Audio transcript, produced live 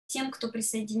Тем, кто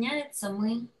присоединяется,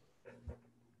 мы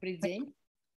Добрый день.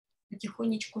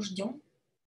 Потихонечку ждем.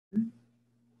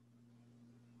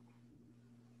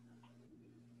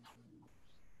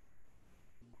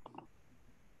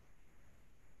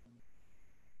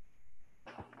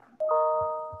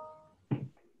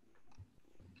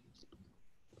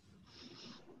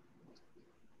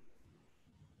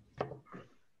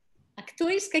 А кто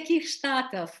из каких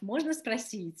штатов? Можно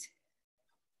спросить?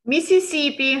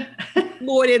 Миссисипи.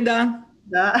 Флорида.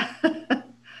 Да.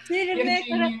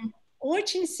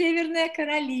 Очень северная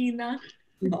Каролина.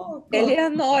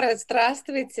 Элеонора,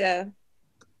 здравствуйте.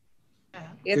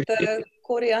 Это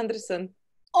Кори Андерсон.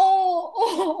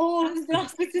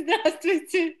 Здравствуйте,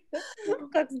 здравствуйте.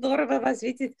 Как здорово вас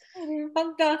видеть.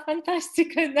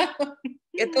 Фантастика, да.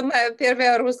 Это моя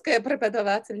первая русская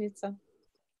преподавательница.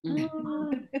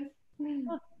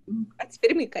 А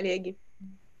теперь мы коллеги.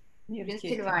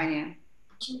 Пенсильвания.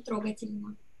 Очень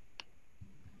трогательно.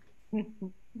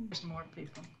 There's more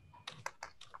people.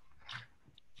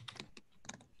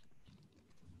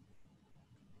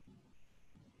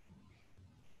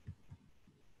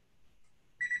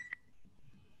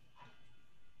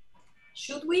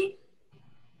 Should we?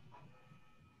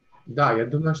 Да, я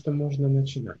думаю, что можно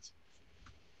начинать.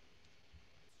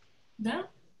 Да?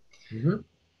 Mm-hmm.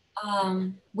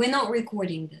 We're not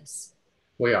recording this.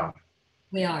 We are.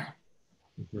 We are.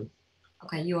 Mm-hmm.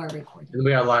 Okay, you are recording. And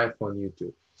we are live on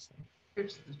YouTube. So.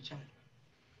 Here's the chat.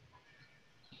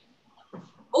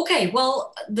 Okay,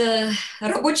 well, the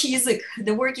рабочий язык,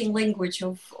 the working language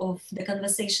of the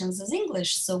conversations is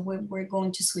English, so we're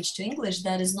going to switch to English.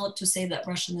 That is not to say that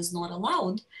Russian is not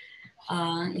allowed.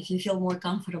 If you feel more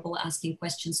comfortable asking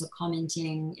questions or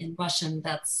commenting in Russian,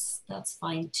 that's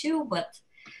fine too, but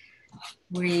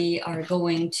we are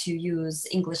going to use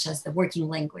English as the working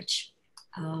language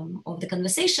of the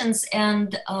conversations.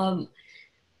 And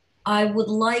I would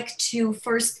like to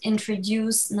first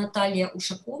introduce Natalia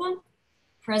Ushakova,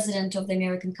 President of the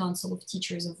American Council of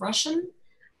Teachers of Russian,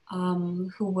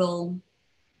 who will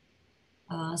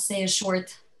say a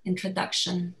short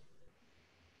introduction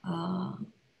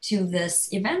to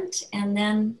this event, and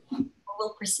then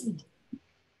we'll proceed.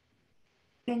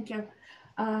 Thank you.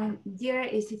 Dear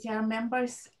ACTR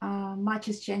members, much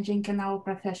is changing in our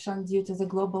profession due to the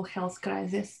global health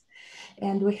crisis,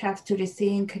 and we have to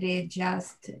rethink,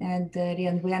 readjust, and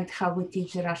reinvent how we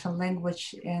teach the Russian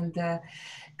language and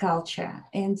culture.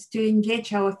 And to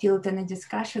engage our field in a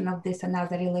discussion of this and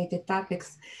other related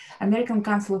topics, American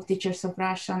Council of Teachers of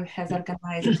Russian has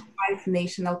organized 5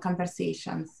 national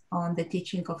conversations on the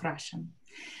teaching of Russian.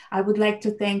 I would like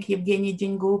to thank Evgeny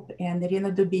Dengub and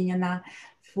Irina Dubinina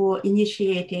for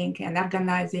initiating and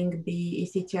organizing the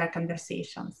ACTR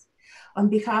conversations. On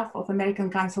behalf of American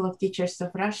Council of Teachers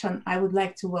of Russian, I would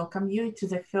like to welcome you to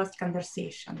the first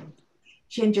conversation.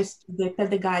 Changes to the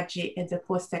pedagogy at the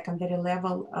post-secondary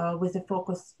level with a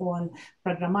focus on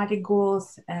programmatic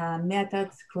goals,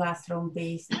 methods,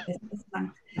 classroom-based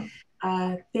assessment.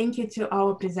 Thank you to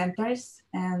our presenters,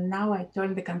 and now I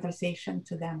turn the conversation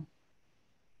to them.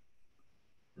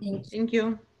 Thank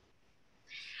you.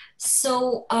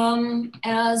 So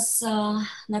as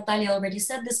Natalia already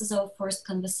said, this is our first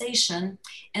conversation.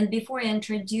 And before I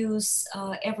introduce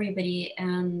everybody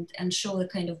and show the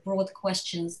kind of broad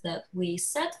questions that we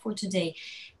set for today,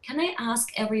 can I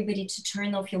ask everybody to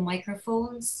turn off your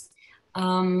microphones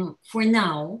for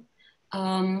now?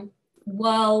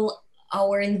 While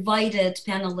our invited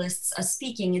panelists are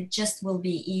speaking, it just will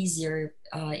be easier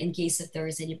in case if there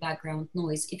is any background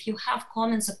noise. If you have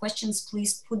comments or questions,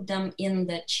 please put them in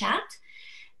the chat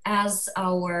as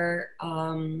our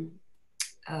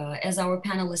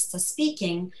panelists are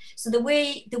speaking. So the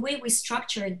way we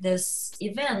structured this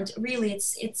event, really,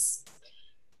 it's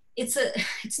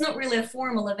not really a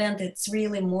formal event. It's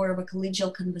really more of a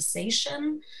collegial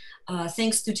conversation.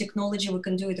 Thanks to technology, we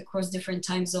can do it across different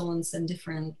time zones and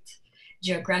different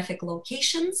geographic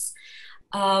locations.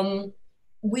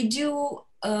 We do,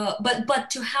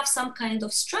 but to have some kind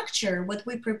of structure, what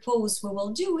we propose we will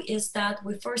do is that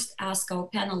we first ask our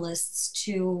panelists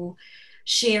to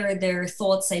share their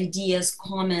thoughts, ideas,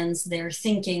 comments, their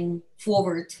thinking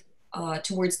forward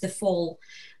towards the fall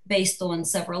based on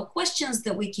several questions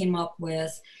that we came up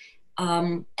with.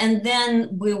 And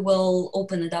then we will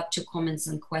open it up to comments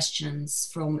and questions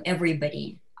from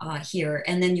everybody here,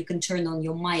 and then you can turn on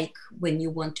your mic when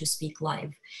you want to speak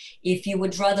live. If you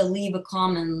would rather leave a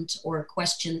comment or a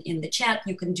question in the chat,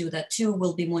 you can do that too.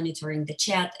 We'll be monitoring the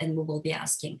chat and we will be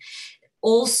asking.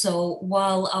 Also,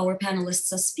 while our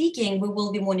panelists are speaking, we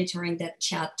will be monitoring that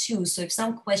chat too. So if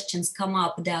some questions come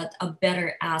up that are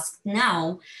better asked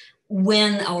now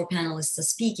when our panelists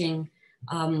are speaking,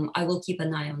 I will keep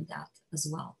an eye on that as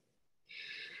well.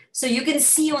 So you can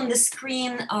see on the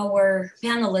screen our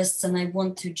panelists, and I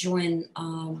want to join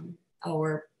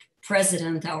our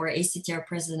president, our ACTR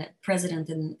president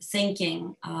in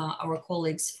thanking our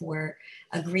colleagues for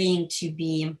agreeing to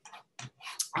be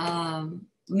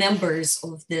members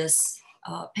of this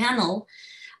panel.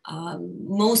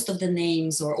 Most of the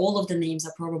names or all of the names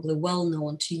are probably well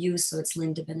known to you. So it's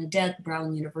Lynne deBenedette,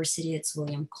 Brown University, it's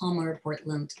William Comer,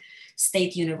 Portland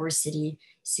State University,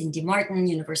 Cindy Martin,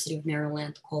 University of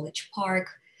Maryland, College Park,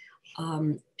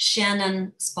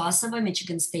 Shannon, Spasova,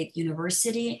 Michigan State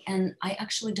University. And I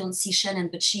actually don't see Shannon,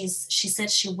 but she said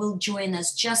she will join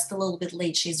us just a little bit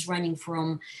late. She's running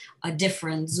from a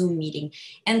different Zoom meeting.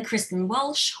 And Kristen,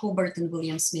 Welsh, Hobart and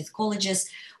William Smith Colleges,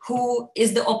 who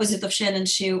is the opposite of Shannon.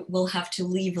 She will have to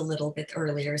leave a little bit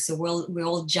earlier. So we're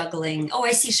all juggling. Oh,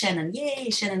 I see Shannon.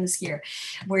 Yay, Shannon is here.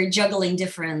 We're juggling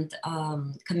different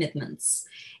commitments.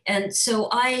 And so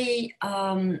I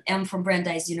am from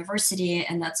Brandeis University,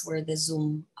 and that's where the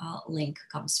Zoom link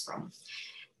comes from.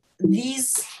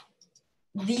 These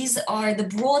are the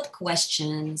broad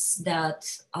questions that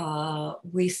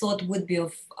we thought would be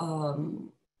of,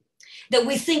 that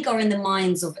we think are in the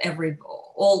minds of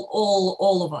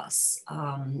all of us.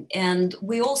 And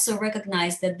we also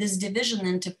recognize that this division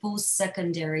into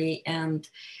post-secondary and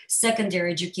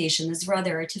secondary education is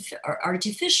rather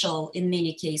artificial in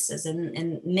many cases. And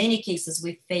in many cases,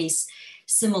 we face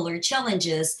similar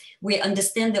challenges. We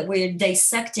understand that we're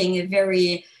dissecting a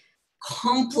very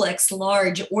complex,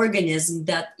 large organism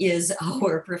that is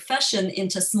our profession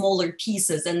into smaller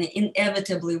pieces, and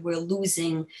inevitably we're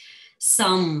losing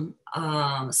something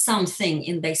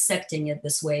in dissecting it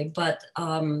this way. But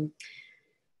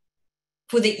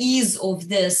for the ease of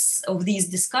these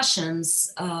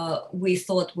discussions, we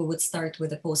thought we would start with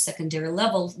the post-secondary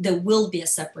level. There will be a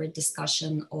separate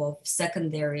discussion of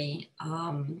secondary,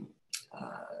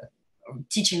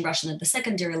 teaching Russian at the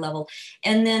secondary level.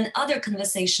 And then other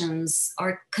conversations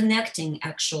are connecting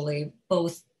actually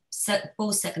both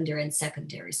post-secondary and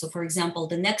secondary. So for example,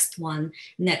 the next one,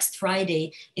 next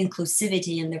Friday,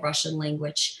 inclusivity in the Russian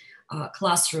language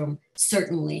classroom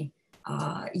certainly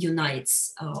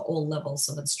unites all levels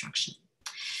of instruction.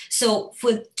 So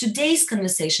for today's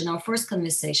conversation, our first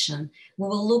conversation, we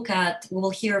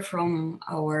will hear from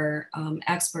our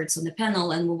experts on the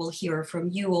panel, and we will hear from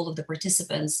you, all of the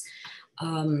participants,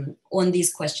 on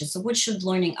these questions. So what should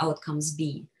learning outcomes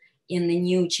be in the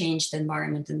new changed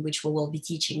environment in which we will be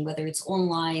teaching, whether it's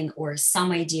online or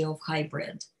some idea of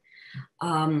hybrid?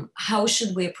 How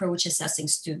should we approach assessing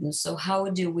students? So how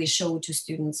do we show to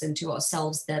students and to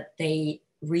ourselves that they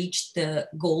reached the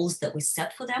goals that we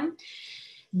set for them?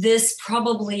 This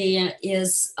probably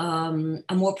is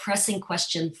a more pressing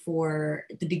question for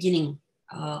the beginning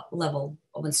level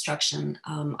of instruction.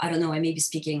 I don't know, I may be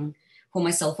speaking for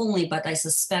myself only, but I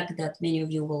suspect that many of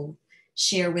you will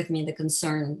share with me the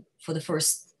concern for the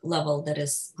first level that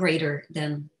is greater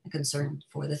than a concern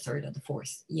for the third or the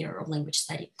fourth year of language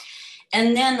study.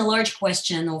 And then the large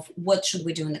question of what should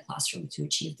we do in the classroom to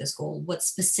achieve this goal? What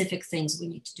specific things we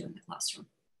need to do in the classroom?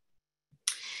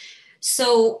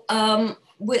 So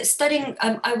we're studying,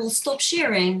 I will stop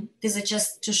sharing. This is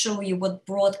just to show you what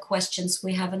broad questions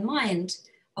we have in mind.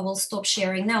 I will stop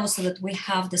sharing now so that we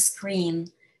have the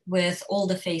screen with all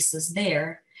the faces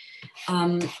there.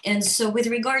 And so with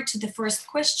regard to the first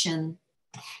question,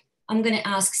 I'm going to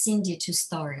ask Cindy to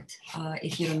start,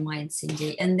 if you don't mind,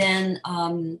 Cindy. And then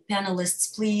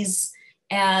panelists, please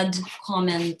add,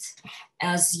 comment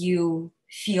as you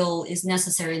feel is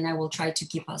necessary, and I will try to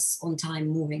keep us on time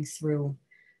moving through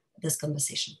this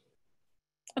conversation.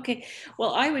 Okay,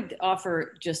 well, I would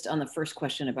offer just on the first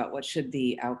question about what should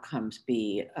the outcomes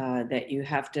be, that you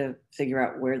have to figure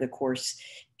out where the course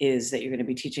is that you're going to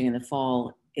be teaching in the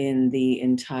fall in the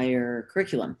entire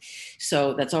curriculum.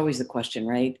 So that's always the question,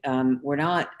 right? We're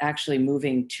not actually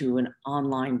moving to an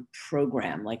online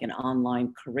program, like an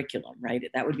online curriculum, right?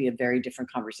 That would be a very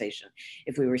different conversation.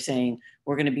 If we were saying,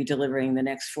 we're going to be delivering the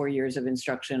next 4 years of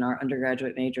instruction, our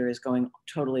undergraduate major is going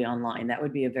totally online, that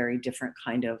would be a very different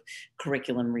kind of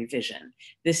curriculum revision.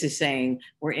 This is saying,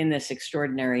 we're in this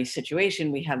extraordinary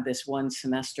situation. We have this one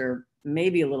semester,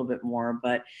 maybe a little bit more,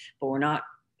 but we're not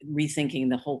rethinking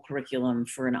the whole curriculum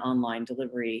for an online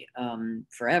delivery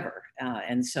forever.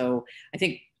 And so I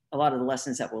think a lot of the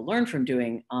lessons that we'll learn from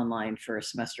doing online for a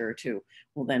semester or two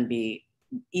will then be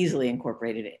easily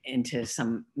incorporated into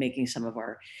making some of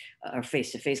our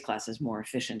face-to-face classes more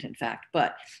efficient, in fact.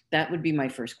 But that would be my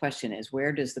first question, is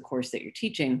where does the course that you're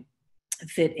teaching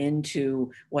fit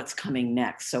into what's coming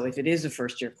next. So if it is a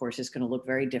first year course, it's going to look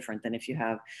very different than if you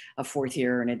have a fourth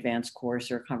year or an advanced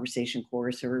course or a conversation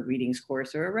course or a readings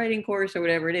course or a writing course or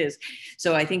whatever it is.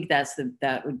 So I think that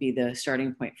would be the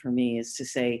starting point for me, is to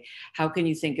say, how can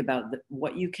you think about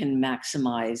what you can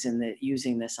maximize in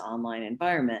using this online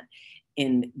environment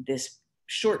in this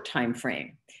short time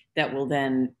frame that will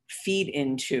then feed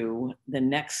into the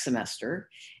next semester,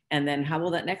 and then how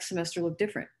will that next semester look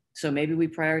different? So maybe we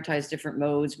prioritize different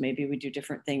modes, maybe we do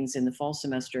different things in the fall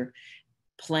semester,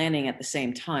 planning at the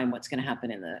same time what's going to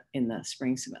happen in the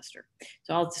spring semester.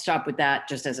 So I'll stop with that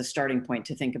just as a starting point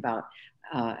to think about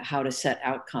how to set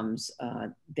outcomes.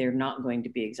 They're not going to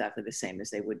be exactly the same as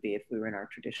they would be if we were in our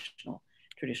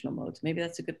traditional modes. Maybe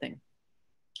that's a good thing.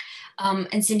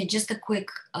 And Cindy, just a quick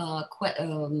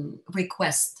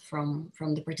request from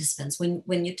the participants.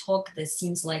 When you talk, this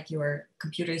seems like your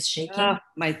computer is shaking.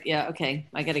 Yeah, okay.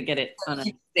 I got to get it on a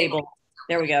stable.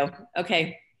 There we go.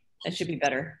 Okay, that should be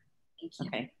better.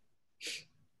 Okay.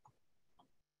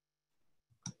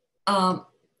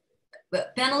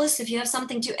 But panelists, if you have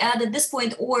something to add at this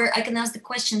point, or I can ask the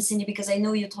question, Cindy, because I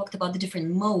know you talked about the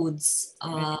different modes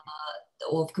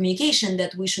of communication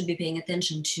that we should be paying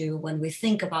attention to when we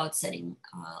think about setting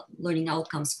learning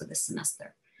outcomes for this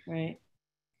semester. Right.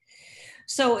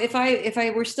 So if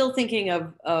I were still thinking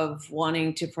of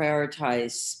wanting to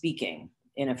prioritize speaking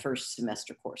in a first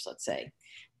semester course, let's say,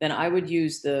 then I would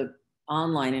use the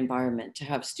online environment to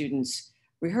have students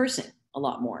rehearsing a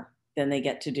lot more than they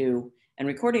get to do and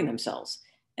recording themselves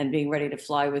and being ready to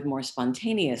fly with more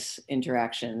spontaneous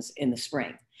interactions in the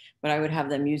spring. But I would have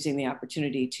them using the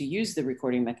opportunity to use the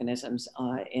recording mechanisms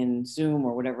in Zoom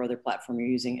or whatever other platform you're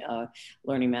using,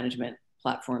 learning management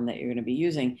platform that you're going to be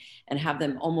using, and have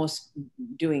them almost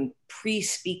doing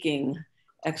pre-speaking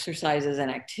exercises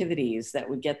and activities that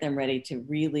would get them ready to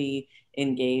really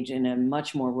engage in a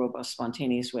much more robust,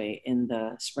 spontaneous way in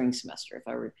the spring semester, if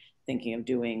I were thinking of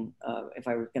doing, if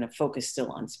I were going to focus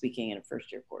still on speaking in a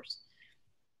first year course.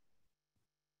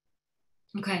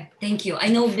 Okay, thank you. I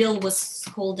know Bill was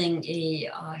holding a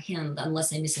hand,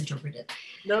 unless I misinterpreted.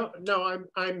 No,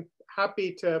 I'm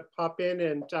happy to pop in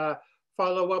and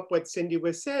follow up what Cindy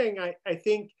was saying. I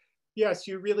think, yes,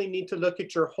 you really need to look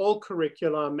at your whole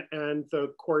curriculum and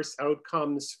the course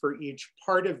outcomes for each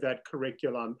part of that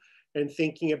curriculum and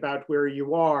thinking about where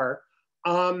you are.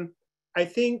 I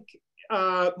think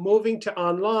moving to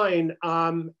online,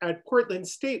 at Portland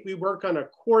State, we work on a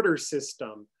quarter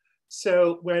system.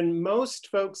 So when most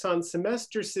folks on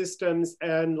semester systems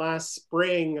and last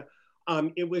spring,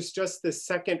 it was just the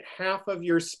second half of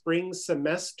your spring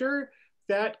semester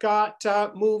that got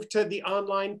moved to the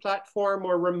online platform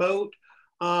or remote.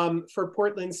 For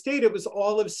Portland State, it was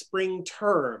all of spring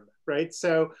term, right?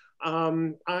 So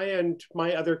I and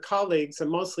my other colleagues,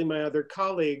 and mostly my other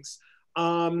colleagues,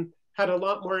 had a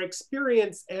lot more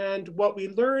experience. And what we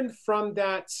learned from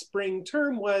that spring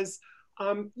term was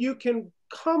you can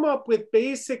come up with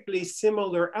basically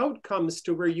similar outcomes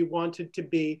to where you wanted to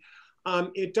be.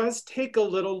 It does take a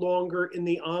little longer in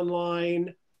the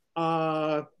online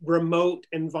remote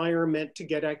environment to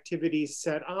get activities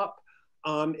set up.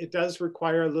 It does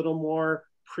require a little more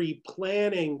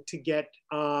pre-planning to get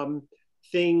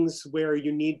things where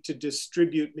you need to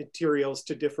distribute materials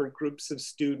to different groups of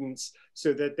students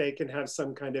so that they can have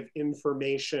some kind of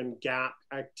information gap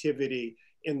activity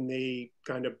in the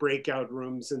kind of breakout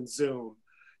rooms in Zoom.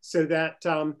 So that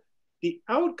the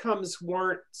outcomes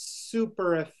weren't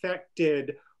super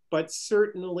affected, but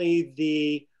certainly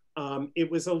it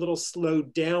was a little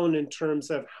slowed down in terms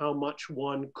of how much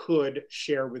one could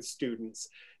share with students.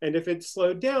 And if it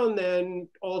slowed down, then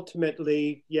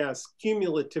ultimately, yes,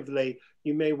 cumulatively,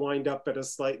 you may wind up at a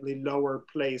slightly lower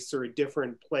place or a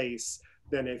different place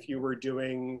than if you were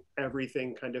doing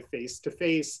everything kind of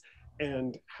face-to-face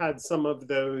and had some of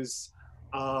those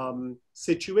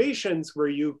situations where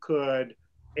you could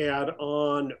add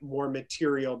on more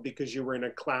material because you were in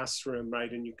a classroom,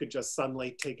 right? And you could just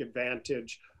suddenly take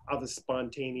advantage of a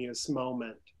spontaneous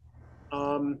moment.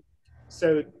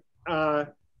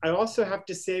 I also have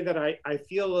to say that I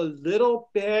feel a little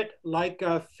bit like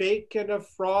a fake and a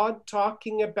fraud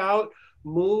talking about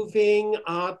moving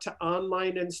to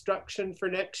online instruction for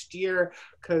next year,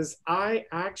 because I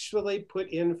actually put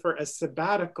in for a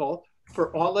sabbatical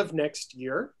for all of next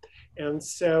year. And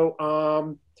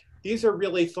so these are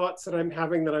really thoughts that I'm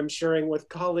having that I'm sharing with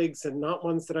colleagues and not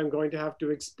ones that I'm going to have to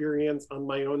experience on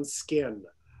my own skin.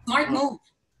 Smart move.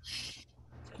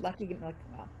 Lucky.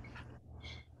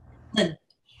 Lynne.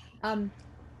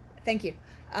 Thank you.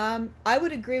 I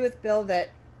would agree with Bill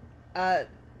that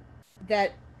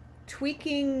that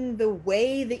tweaking the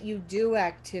way that you do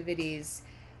activities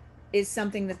is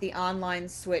something that the online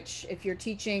switch, if you're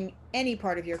teaching any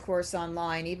part of your course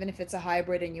online, even if it's a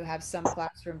hybrid and you have some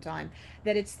classroom time,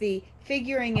 that it's the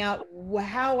figuring out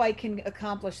how I can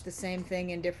accomplish the same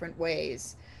thing in different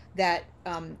ways. That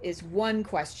is one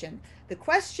question. The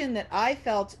question that I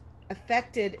felt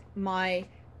affected my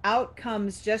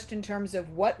outcomes just in terms of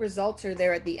what results are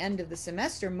there at the end of the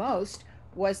semester most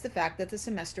was the fact that the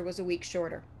semester was a week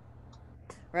shorter.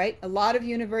 Right? A lot of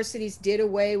universities did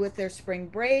away with their spring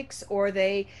breaks, or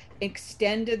they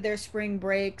extended their spring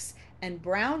breaks, and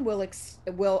Brown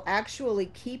will actually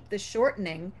keep the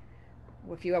shortening,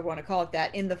 if you ever want to call it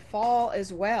that, in the fall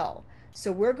as well.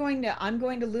 So I'm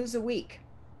going to lose a week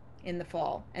in the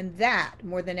fall, and that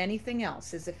more than anything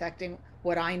else is affecting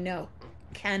what I know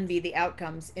can be the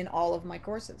outcomes in all of my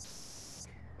courses.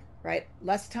 Right?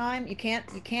 Less time. You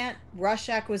can't rush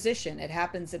acquisition. It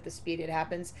happens at the speed it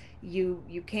happens.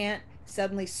 You can't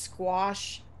suddenly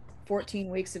squash 14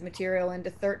 weeks of material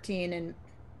into 13 and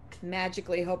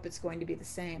magically hope it's going to be the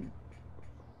same.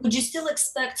 Would you still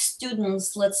expect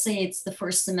students, let's say it's the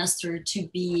first semester, to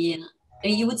be,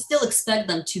 you would still expect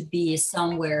them to be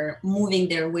somewhere moving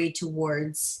their way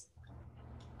towards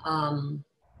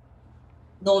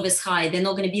novice high? They're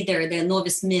not going to be there. They're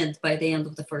novice mid by the end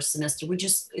of the first semester. We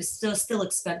just still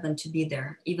expect them to be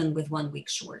there, even with 1 week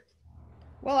short.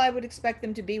 Well, I would expect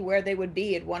them to be where they would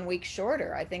be at 1 week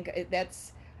shorter. I think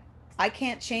I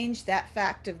can't change that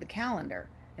fact of the calendar.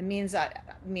 It means,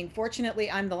 fortunately,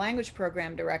 I'm the language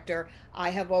program director. I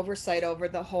have oversight over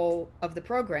the whole of the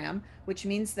program, which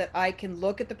means that I can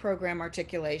look at the program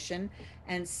articulation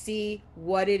and see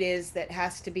what it is that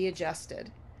has to be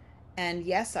adjusted. And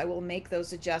yes, I will make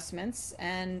those adjustments.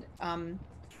 And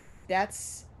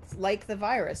that's like the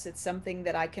virus. It's something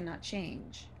that I cannot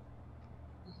change.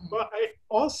 Well, I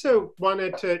also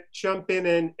wanted to jump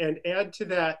in and add to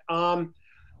that.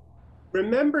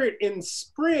 Remember in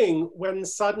spring, when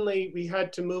suddenly we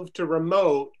had to move to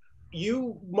remote,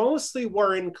 you mostly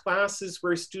were in classes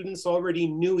where students already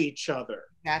knew each other.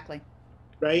 Exactly.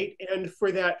 Right? And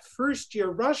for that first year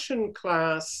Russian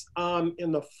class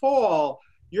in the fall,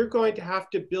 you're going to have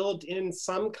to build in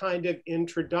some kind of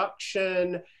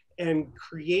introduction and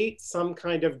create some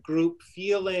kind of group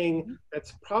feeling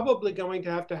that's probably going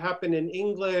to have to happen in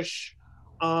English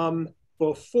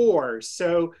before.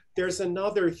 So there's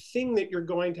another thing that you're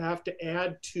going to have to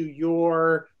add to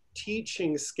your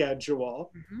teaching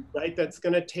schedule, right? That's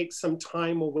going to take some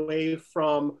time away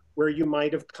from where you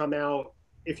might have come out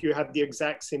if you had the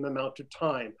exact same amount of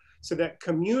time. So that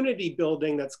community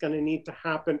building that's going to need to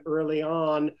happen early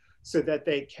on so that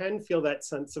they can feel that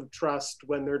sense of trust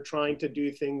when they're trying to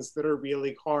do things that are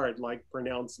really hard, like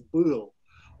pronounce boo,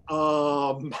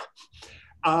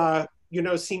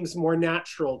 seems more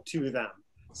natural to them.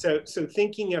 So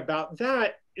thinking about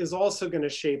that is also going to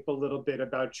shape a little bit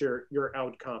about your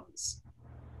outcomes.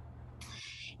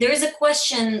 There is a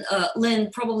question, Lynn,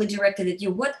 probably directed at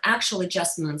you. What actual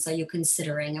adjustments are you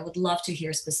considering? I would love to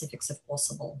hear specifics if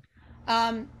possible.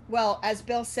 Well, as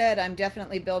Bill said, I'm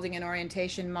definitely building an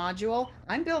orientation module.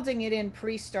 I'm building it in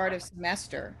pre-start of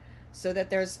semester so that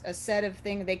there's a set of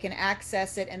things they can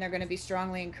access it, and they're going to be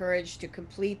strongly encouraged to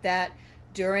complete that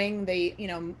during the,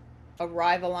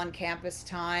 arrival on campus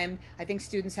time. I think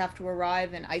students have to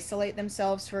arrive and isolate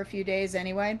themselves for a few days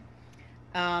anyway.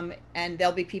 And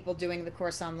there'll be people doing the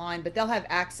course online, but they'll have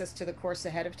access to the course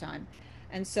ahead of time.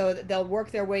 And so they'll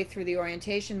work their way through the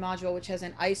orientation module, which has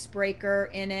an icebreaker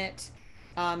in it,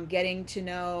 getting to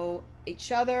know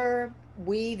each other.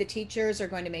 We, the teachers, are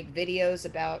going to make videos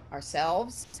about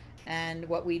ourselves and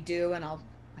what we do, and I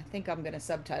think I'm going to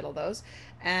subtitle those.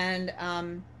 And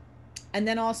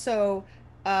then also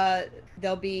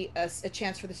there'll be a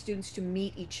chance for the students to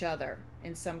meet each other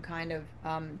in some kind of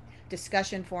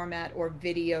discussion format or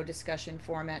video discussion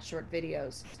format, short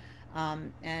videos.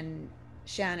 And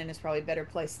Shannon is probably a better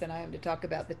place than I am to talk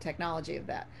about the technology of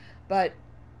that. But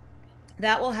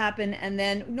that will happen. And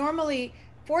then normally,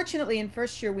 fortunately, in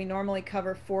first year, we normally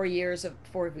cover 4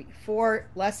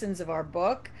 lessons of our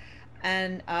book.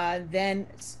 And then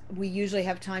we usually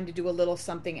have time to do a little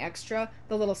something extra.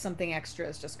 The little something extra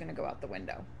is just going to go out the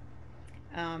window.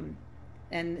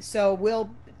 And so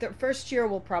the first year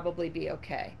will probably be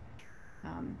okay.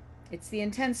 It's the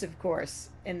intensive course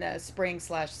in the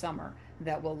spring/summer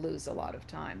that will lose a lot of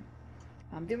time.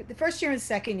 The first year and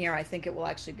second year, I think it will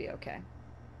actually be okay.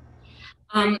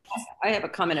 I have a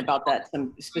comment about that,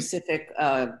 some specific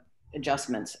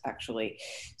adjustments, actually.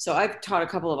 So I've taught a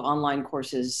couple of online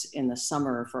courses in the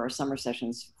summer for our summer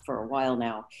sessions for a while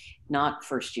now, not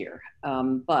first year.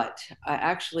 But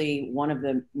actually, one of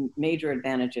the major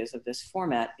advantages of this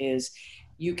format is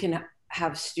you can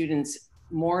have students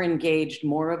more engaged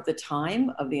more of the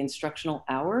time of the instructional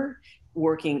hour,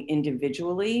 working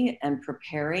individually and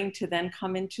preparing to then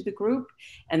come into the group.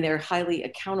 And they're highly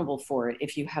accountable for it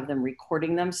if you have them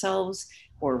recording themselves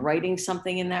or writing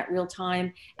something in that real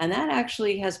time. And that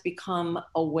actually has become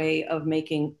a way of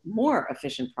making more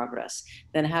efficient progress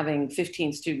than having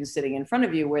 15 students sitting in front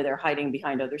of you where they're hiding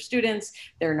behind other students.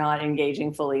 They're not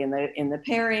engaging fully in the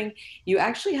pairing. You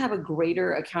actually have a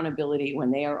greater accountability when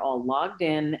they are all logged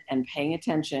in and paying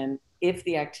attention. If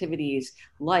the activities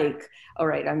like, all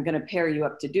right, I'm going to pair you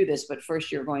up to do this, but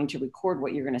first you're going to record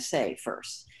what you're going to say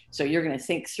first. So you're going to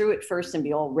think through it first and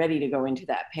be all ready to go into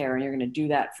that pair. And you're going to do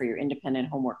that for your independent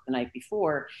homework the night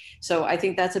before. So I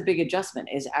think that's a big adjustment,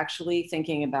 is actually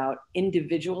thinking about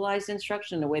individualized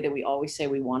instruction in a way that we always say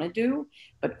we want to do,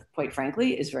 but quite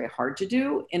frankly is very hard to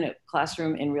do in a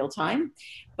classroom in real time.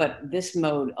 But this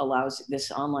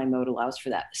online mode allows for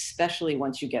that, especially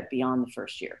once you get beyond the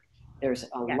first year. There's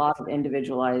a lot of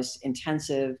individualized,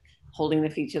 intensive, holding the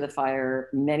feet to the fire,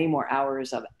 many more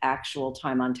hours of actual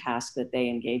time on task that they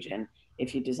engage in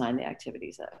if you design the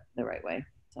activities the right way.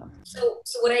 So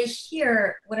what I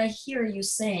hear you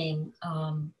saying,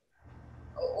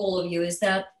 all of you, is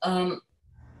that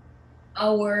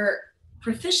our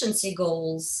proficiency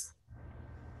goals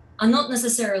are not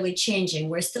necessarily changing.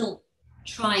 We're still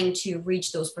trying to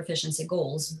reach those proficiency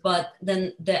goals, but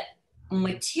then the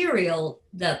material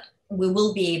that we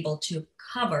will be able to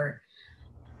cover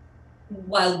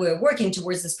while we're working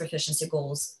towards these proficiency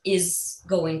goals is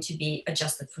going to be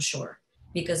adjusted for sure,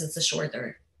 because it's a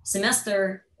shorter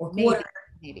semester or quarter,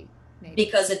 maybe.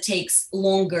 because it takes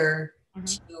longer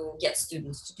to get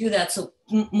students to do that. So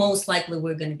most likely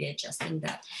we're going to be adjusting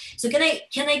that. So can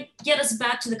I get us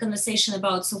back to the conversation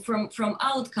about, so from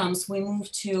outcomes we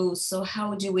move to, so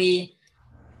how do we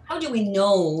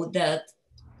know that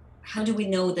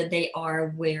they are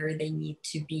where they need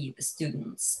to be, the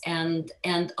students? And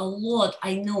a lot,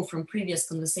 I know from previous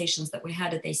conversations that we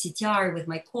had at ACTR with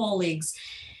my colleagues,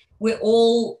 we're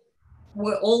all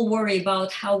worried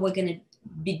about how we're going to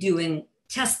be doing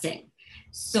testing.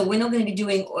 So we're not going to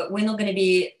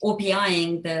be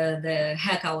OPIing the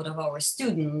heck out of our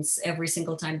students every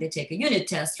single time they take a unit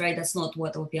test, right? That's not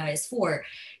what OPI is for.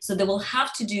 So they will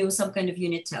have to do some kind of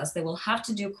unit test. They will have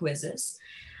to do quizzes.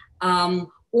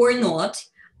 Or not,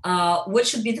 what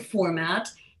should be the format?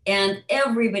 And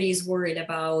everybody's worried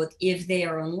about, if they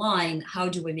are online, how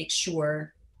do we make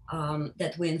sure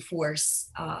that we enforce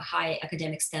high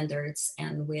academic standards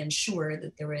and we ensure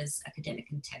that there is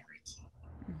academic integrity?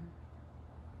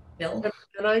 Bill?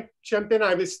 Can I jump in?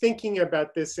 I was thinking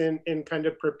about this in kind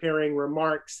of preparing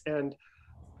remarks, and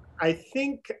I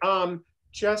think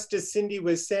just as Cindy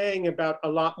was saying about a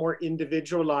lot more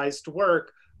individualized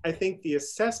work, I think the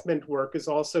assessment work is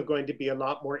also going to be a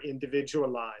lot more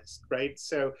individualized, right?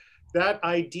 So that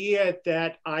idea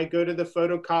that I go to the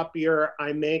photocopier,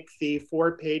 I make the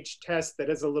 4-page test that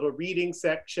has a little reading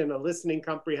section, a listening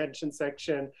comprehension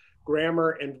section,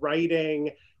 grammar and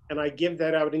writing, and I give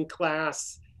that out in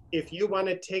class. If you want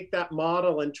to take that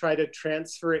model and try to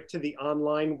transfer it to the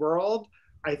online world,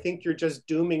 I think you're just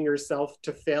dooming yourself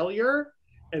to failure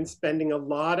and spending a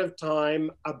lot of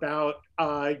time about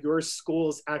your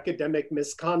school's academic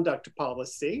misconduct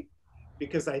policy,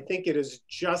 because I think it is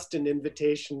just an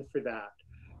invitation for that.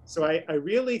 So I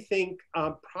really think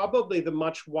probably the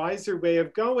much wiser way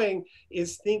of going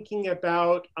is thinking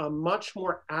about a much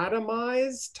more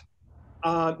atomized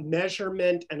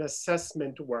measurement and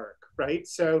assessment work, right?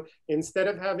 So instead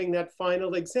of having that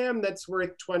final exam that's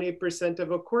worth 20%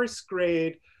 of a course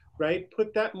grade, right?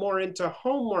 Put that more into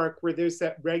homework where there's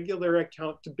that regular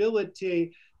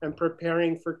accountability and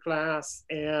preparing for class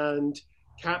and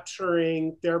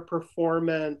capturing their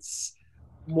performance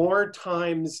more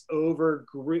times over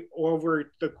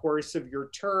the course of your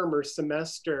term or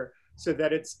semester, so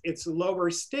that it's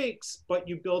lower stakes, but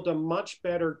you build a much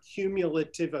better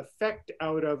cumulative effect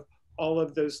out of all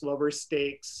of those lower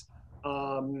stakes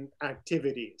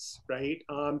activities, right?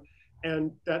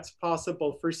 And that's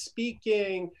possible for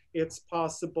speaking, it's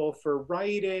possible for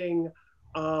writing.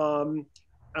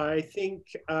 I think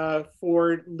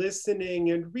for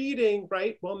listening and reading,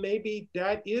 right? Well, maybe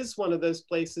that is one of those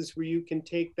places where you can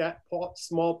take that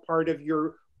small part of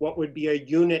your, what would be a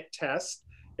unit test,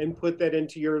 and put that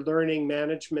into your learning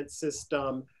management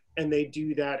system, and they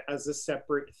do that as a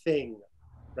separate thing,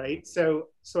 right? So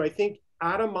I think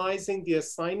atomizing the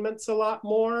assignments a lot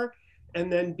more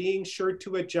and then being sure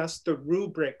to adjust the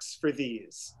rubrics for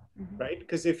these, right?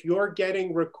 Because if you're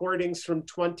getting recordings from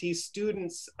 20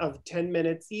 students of 10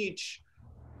 minutes each,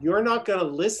 you're not going to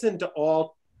listen to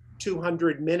all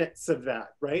 200 minutes of that,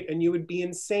 right? And you would be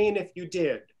insane if you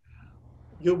did.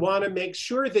 You want to make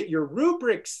sure that your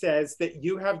rubric says that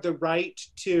you have the right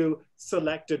to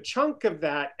select a chunk of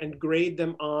that and grade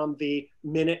them on the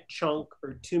minute chunk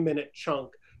or 2-minute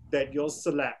chunk that you'll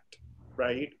select,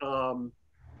 right?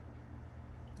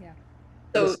 Yeah.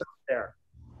 So there.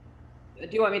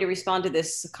 do you want me to respond to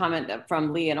this comment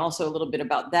from Lee and also a little bit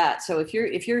about that? So if your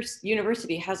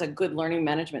university has a good learning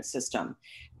management system,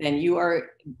 then you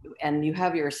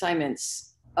have your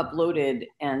assignments uploaded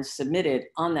and submitted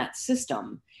on that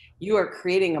system, you are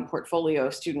creating a portfolio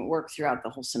of student work throughout the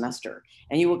whole semester,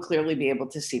 and you will clearly be able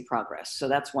to see progress. So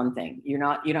that's one thing. You're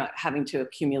not having to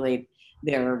accumulate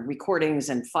their recordings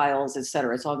and files, et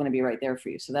cetera. It's all going to be right there for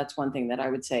you. So that's one thing that I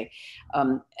would say.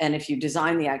 And if you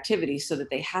design the activities so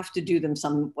that they have to do them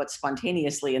somewhat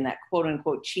spontaneously and that quote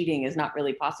unquote cheating is not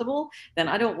really possible, then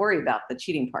I don't worry about the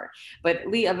cheating part. But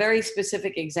Lee, a very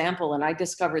specific example, and I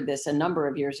discovered this a number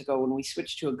of years ago when we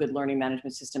switched to a good learning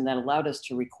management system that allowed us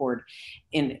to record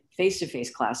in face-to-face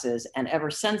classes. And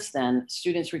ever since then,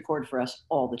 students record for us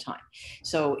all the time.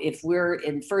 So if we're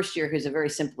in first year, here's a very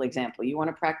simple example. You want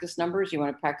to practice numbers, you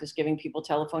want to practice giving people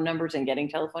telephone numbers and getting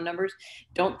telephone numbers,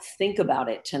 don't think about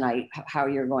it tonight, how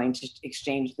you're going to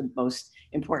exchange the most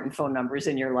important phone numbers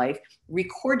in your life.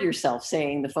 Record yourself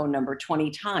saying the phone number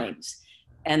 20 times.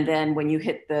 And then when you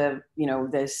hit the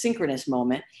synchronous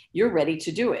moment, you're ready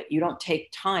to do it. You don't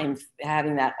take time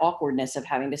having that awkwardness of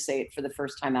having to say it for the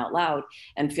first time out loud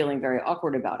and feeling very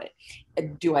awkward about it.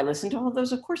 Do I listen to all of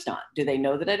those? Of course not. Do they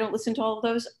know that I don't listen to all of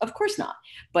those? Of course not.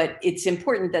 But it's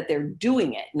important that they're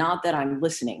doing it, not that I'm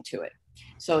listening to it.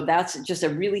 So that's just a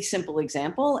really simple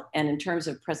example. And in terms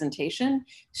of presentation,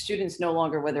 students no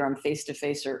longer, whether I'm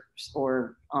face-to-face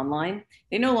or online,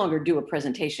 they no longer do a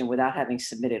presentation without having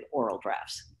submitted oral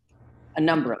drafts. A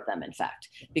number of them, in fact,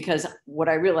 because what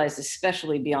I realized,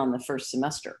 especially beyond the first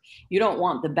semester, you don't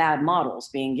want the bad models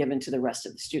being given to the rest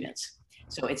of the students.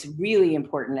 So it's really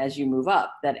important as you move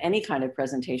up that any kind of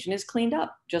presentation is cleaned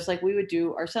up, just like we would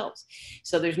do ourselves.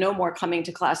 So there's no more coming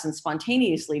to class and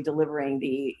spontaneously delivering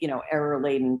the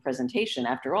error-laden presentation.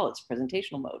 After all, it's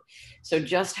presentational mode. So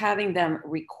just having them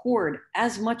record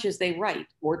as much as they write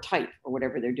or type or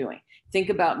whatever they're doing. Think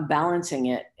about balancing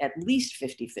it at least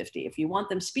 50-50. If you want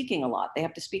them speaking a lot, they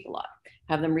have to speak a lot.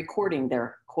 Have them recording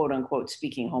their quote-unquote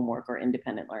speaking homework or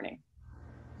independent learning.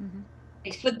 Mm-hmm.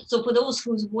 So for those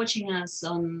who's watching us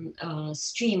on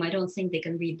stream, I don't think they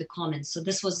can read the comments. So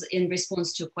this was in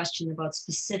response to a question about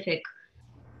specific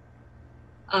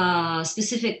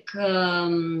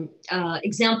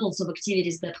examples of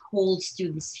activities that hold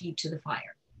students' feet to the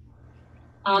fire.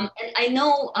 And I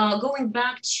know going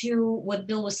back to what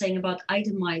Bill was saying about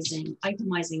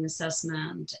itemizing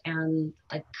assessment and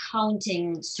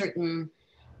counting certain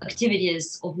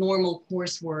activities of normal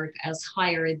coursework as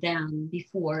higher than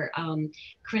before.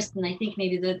 Kristen, I think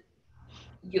maybe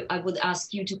I would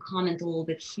ask you to comment a little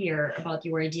bit here about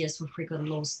your ideas for frequent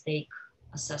low-stake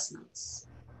assessments.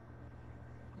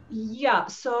 Yeah,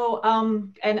 so,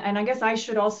 and I guess I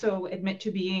should also admit to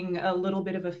being a little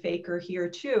bit of a faker here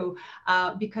too,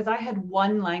 because I had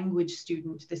one language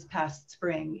student this past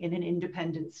spring in an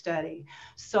independent study.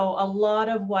 So a lot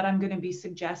of what I'm going to be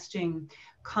suggesting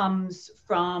comes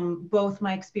from both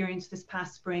my experience this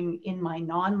past spring in my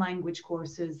non-language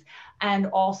courses and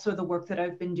also the work that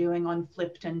I've been doing on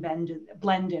flipped and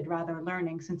blended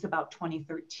learning since about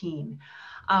 2013.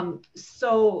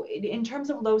 So in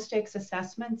terms of low stakes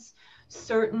assessments,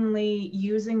 certainly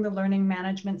using the learning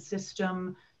management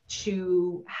system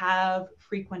to have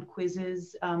frequent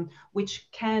quizzes, which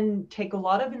can take a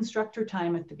lot of instructor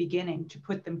time at the beginning to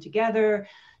put them together,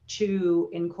 to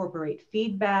incorporate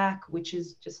feedback, which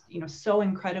is just so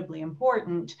incredibly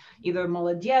important, either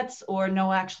molodiec or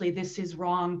no, actually this is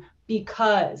wrong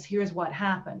because here's what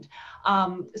happened.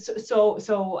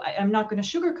 So I'm not going to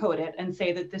sugarcoat it and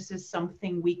say that this is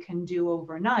something we can do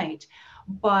overnight,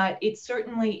 but it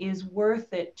certainly is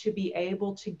worth it to be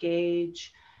able to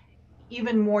gauge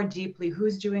even more deeply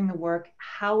who's doing the work,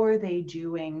 how are they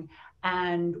doing,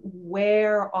 and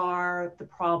where are the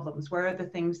problems? Where are the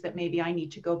things that maybe I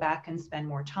need to go back and spend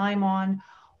more time on,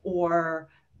 or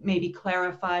maybe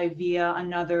clarify via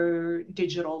another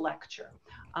digital lecture?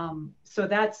 So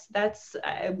that's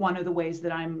one of the ways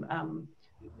that I'm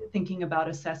thinking about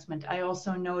assessment. I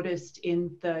also noticed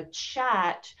in the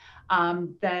chat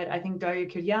that I think Daria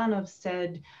Kiryanov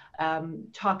said,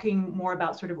 talking more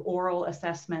about sort of oral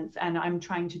assessments, and I'm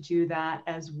trying to do that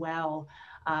as well.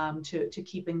 to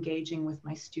keep engaging with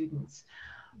my students.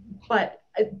 But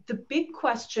the big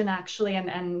question actually,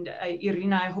 and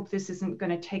Irina, I hope this isn't going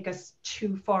to take us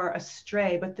too far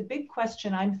astray, but the big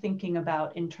question I'm thinking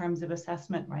about in terms of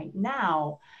assessment right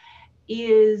now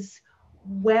is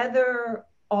whether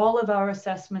all of our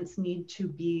assessments need to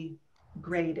be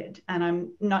graded. And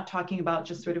I'm not talking about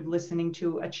just sort of listening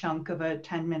to a chunk of a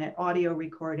 10-minute audio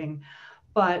recording,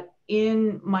 but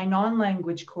in my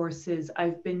non-language courses,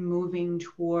 I've been moving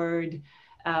toward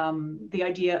the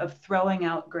idea of throwing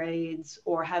out grades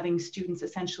or having students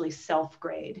essentially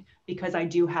self-grade, because I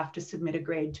do have to submit a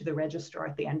grade to the registrar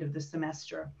at the end of the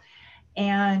semester.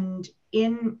 And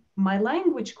in my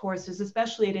language courses,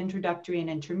 especially at introductory and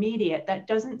intermediate, that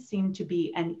doesn't seem to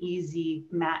be an easy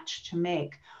match to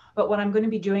make. But what I'm going to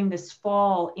be doing this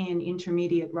fall in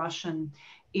intermediate Russian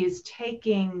is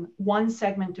taking one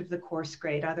segment of the course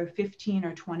grade, either 15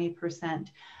 or 20%,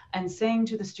 and saying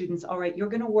to the students, all right, you're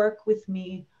going to work with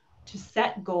me to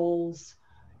set goals,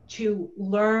 to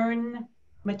learn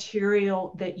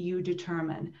material that you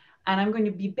determine. And I'm going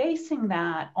to be basing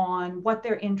that on what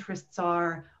their interests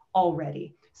are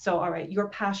already. So, all right, you're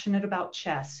passionate about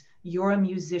chess, you're a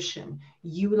musician,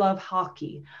 you love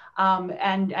hockey,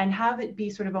 and have it be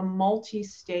sort of a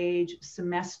multi-stage,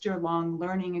 semester-long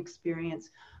learning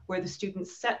experience where the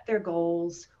students set their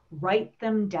goals, write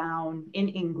them down in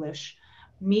English,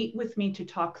 meet with me to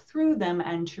talk through them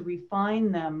and to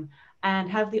refine them, and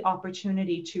have the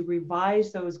opportunity to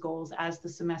revise those goals as the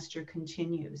semester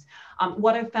continues.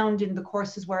 What I've found in the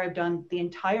courses where I've done the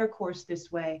entire course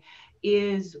this way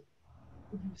is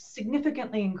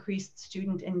significantly increased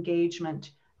student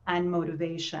engagement and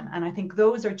motivation. And I think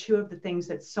those are two of the things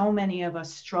that so many of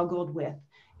us struggled with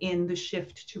in the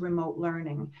shift to remote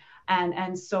learning.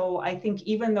 And so I think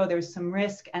even though there's some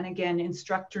risk, and again,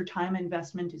 instructor time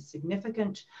investment is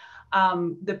significant,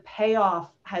 the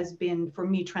payoff has been, for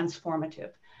me,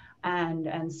 transformative.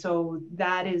 And so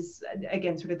that is,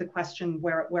 again, sort of the question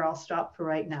where I'll stop for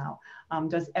right now.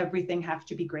 Does everything have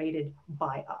to be graded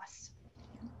by us?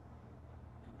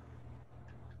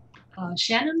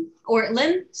 Shannon or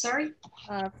Lynne, sorry.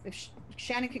 If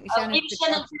Shannon, maybe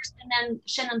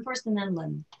Shannon first and then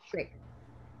Lynne. Great.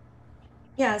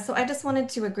 Yeah, so I just wanted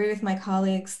to agree with my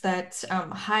colleagues that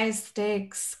high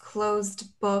stakes,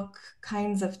 closed book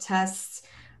kinds of tests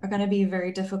are going to be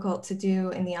very difficult to do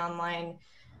in the online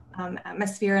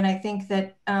atmosphere. And I think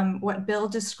that what Bill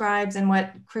describes and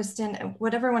what Kristen,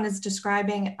 what everyone is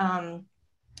describing,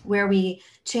 where we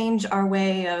change our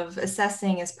way of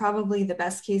assessing is probably the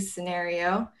best case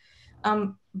scenario.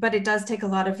 But it does take a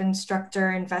lot of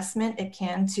instructor investment, it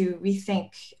can, to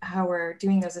rethink how we're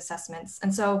doing those assessments.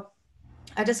 And so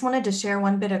I just wanted to share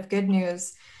one bit of good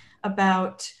news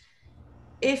about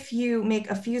if you make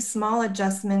a few small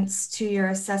adjustments to your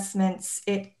assessments,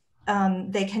 they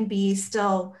can be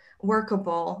still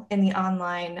workable in the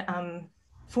online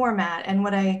format. And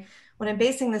what I'm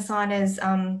basing this on is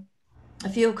a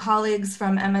few colleagues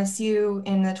from MSU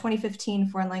in the 2015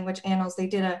 Foreign Language Annals, they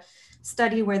did a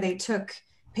study where they took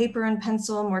paper and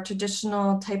pencil, more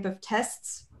traditional type of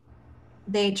tests.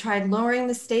 They tried lowering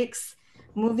the stakes,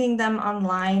 moving them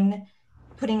online,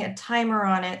 putting a timer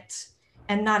on it,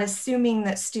 and not assuming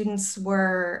that students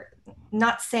were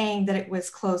not saying that it was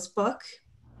closed book.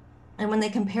 And when they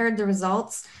compared the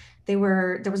results, there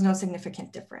was no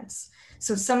significant difference.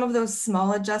 So some of those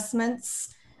small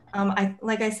adjustments,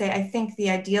 like I say, I think the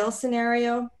ideal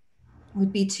scenario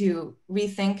would be to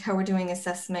rethink how we're doing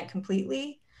assessment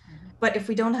completely. But if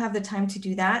we don't have the time to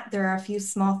do that, there are a few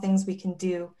small things we can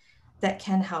do that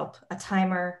can help. A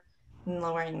timer and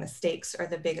lowering the stakes are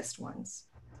the biggest ones.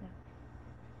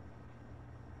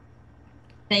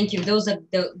 Thank you. Those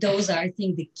are, I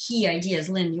think, the key ideas.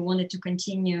 Lynne, you wanted to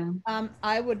continue?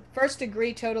 I would first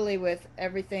agree totally with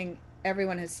everything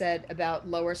everyone has said about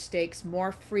lower stakes,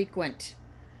 more frequent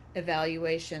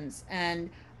evaluations. And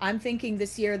I'm thinking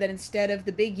this year that instead of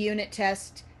the big unit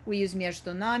test, we use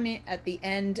между нами. At the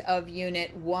end of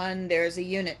unit 1, there's a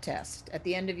unit test. At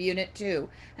the end of unit 2,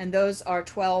 and those are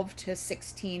 12 to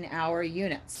 16 hour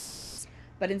units.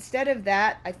 But instead of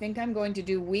that, I think I'm going to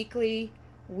do weekly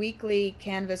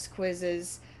Canvas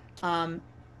quizzes.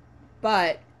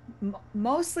 But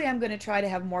mostly I'm going to try to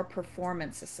have more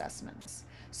performance assessments,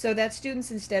 so that students,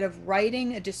 instead of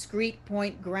writing a discrete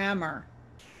point grammar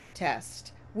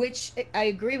test, which I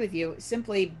agree with you,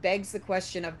 simply begs the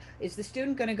question of, is the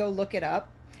student going to go look it up?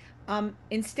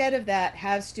 Instead of that,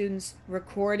 have students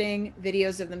recording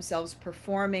videos of themselves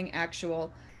performing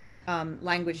actual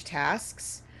language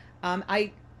tasks.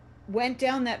 I went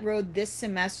down that road this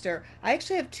semester. I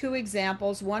actually have 2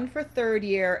 examples, one for 3rd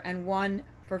year and one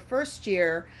for first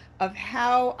year of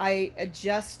how I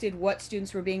adjusted what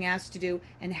students were being asked to do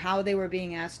and how they were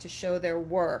being asked to show their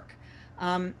work.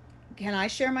 Can I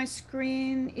share my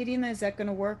screen, Irina? Is that going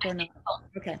to work or not?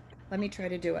 Okay, let me try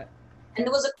to do it. And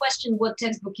there was a question what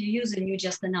textbook you use, and you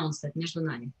just announced it, Между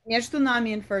нами. Между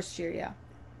нами in first year, yeah.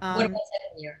 What about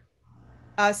second year?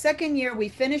 Second year,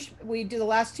 we do the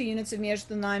last 2 units of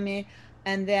Между нами,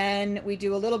 and then we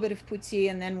do a little bit of Пути,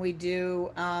 and then we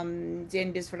do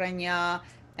День без вранья,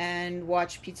 and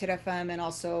watch Питер FM, and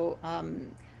also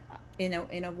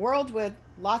in a world with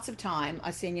lots of time,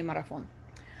 Осенний марафон.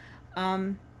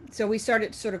 So we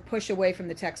started to sort of push away from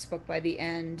the textbook by the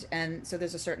end, and so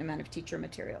there's a certain amount of teacher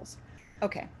materials.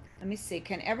 Okay, let me see.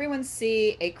 Can everyone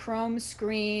see a Chrome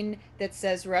screen that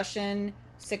says Russian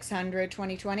 600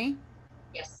 2020?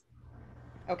 Yes.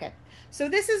 Okay, so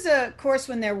this is a course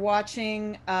when they're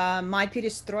watching My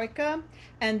Perestroika,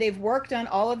 and they've worked on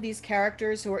all of these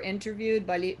characters who were interviewed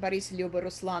by Boris, Lyuba,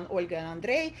 Ruslan, Olga, and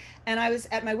Andrei, and I was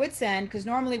at my wit's end because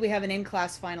normally we have an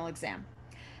in-class final exam.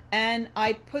 And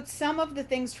I put some of the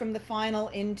things from the final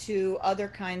into other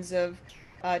kinds of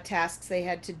tasks they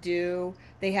had to do.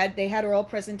 They had oral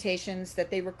presentations that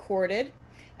they recorded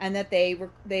and that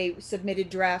they submitted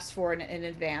drafts for in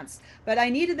advance. But I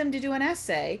needed them to do an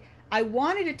essay. I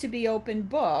wanted it to be open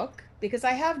book because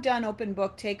I have done open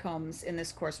book take-homes in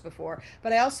this course before,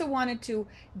 but I also wanted to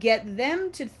get them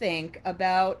to think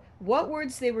about what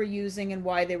words they were using and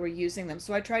why they were using them.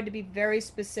 So I tried to be very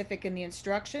specific in the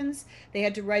instructions. They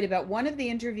had to write about one of the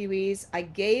interviewees. I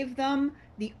gave them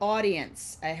the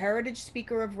audience, a heritage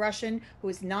speaker of Russian who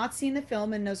has not seen the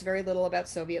film and knows very little about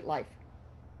Soviet life.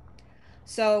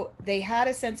 So they had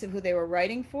a sense of who they were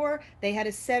writing for. They had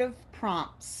a set of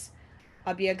prompts.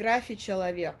 О биографии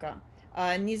человека.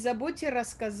 Не забудьте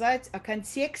рассказать о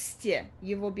контексте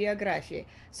его биографии.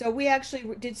 So we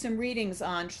actually did some readings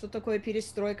on что такое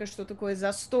перестройка, что такое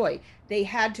застой. They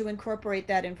had to incorporate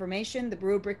that information. The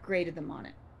rubric graded them on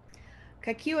it.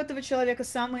 Какие у этого человека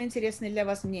самые интересные для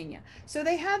вас мнения? So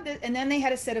they had this, and then they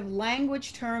had a set of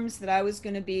language terms that I was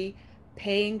going to be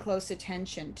paying close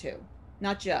attention to.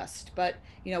 Not just, but,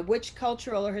 you know, which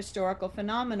cultural or historical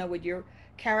phenomena would your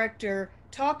character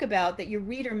talk about that your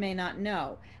reader may not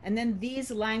know? And then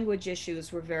these language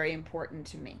issues were very important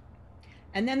to me.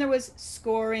 And then there was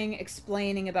scoring,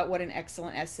 explaining about what an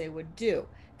excellent essay would do.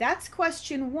 That's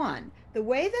question one. The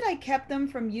way that I kept them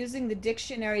from using the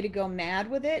dictionary to go mad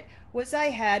with it was I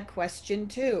had question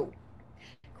two.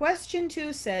 Question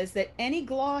two says that any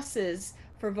glosses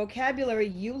for vocabulary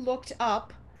you looked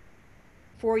up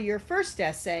for your first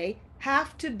essay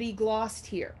have to be glossed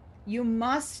here. You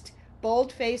must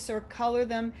boldface or color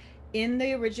them in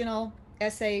the original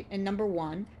essay in number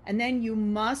one, and then you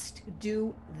must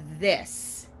do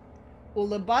this.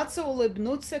 Улыбаться,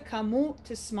 улыбнуться, кому,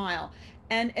 to smile.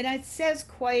 And it says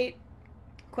quite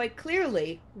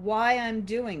clearly why I'm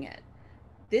doing it.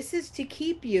 This is to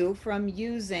keep you from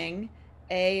using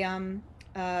a,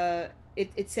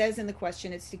 it says in the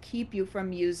question, it's to keep you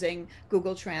from using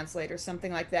Google Translate or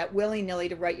something like that willy-nilly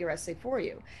to write your essay for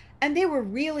you. And they were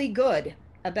really good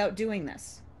about doing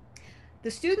this.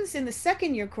 The students in the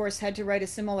second year course had to write a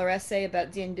similar essay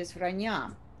about День без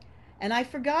вранья. And I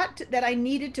forgot that I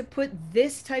needed to put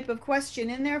this type of question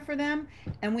in there for them,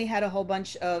 and we had a whole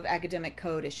bunch of academic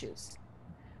code issues.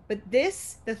 But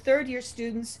this, the third year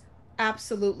students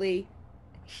absolutely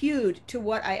hewed to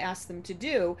what I asked them to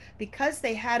do. Because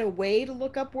they had a way to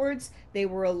look up words, they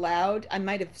were allowed, I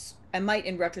might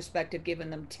in retrospect have given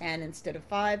them 10 instead of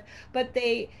 5, but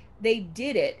they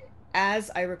did it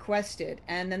as I requested.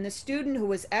 And then the student who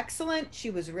was excellent, she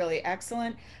was really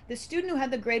excellent. The student who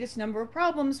had the greatest number of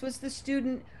problems was the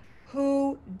student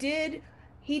who did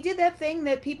that thing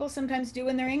that people sometimes do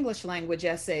in their English language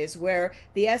essays, where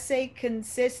the essay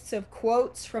consists of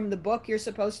quotes from the book you're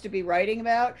supposed to be writing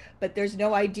about, but there's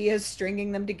no ideas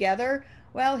stringing them together.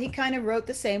 Well, he kind of wrote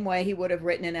the same way he would have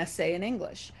written an essay in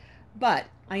English. But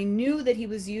I knew that he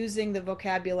was using the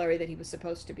vocabulary that he was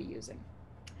supposed to be using.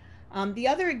 The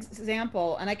other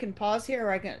example, and I can pause here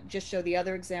or I can just show the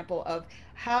other example of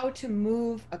how to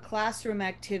move a classroom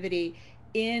activity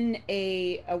in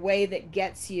a way that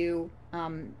gets you.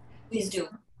 Please do.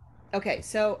 Okay,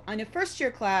 so on a first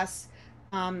year class,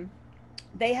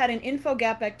 they had an info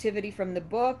gap activity from the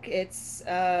book. It's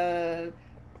 3.9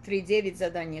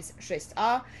 задание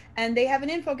 6a, and they have an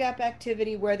info gap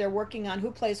activity where they're working on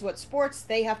who plays what sports.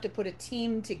 They have to put a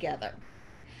team together.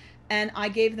 And I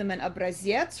gave them an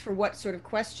образец for what sort of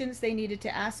questions they needed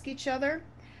to ask each other.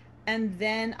 And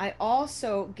then I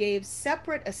also gave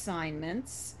separate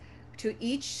assignments to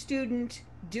each student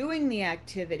doing the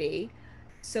activity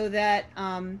so that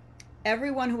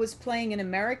Everyone who was playing an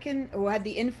American, who had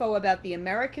the info about the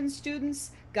American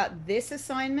students, got this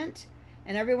assignment,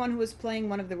 and everyone who was playing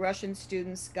one of the Russian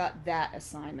students got that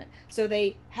assignment. So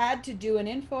they had to do an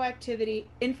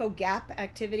info gap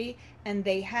activity, and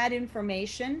they had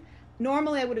information.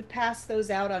 Normally I would have passed those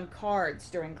out on cards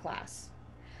during class.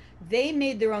 They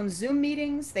made their own Zoom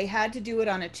meetings. They had to do it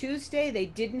on a Tuesday. They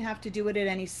didn't have to do it at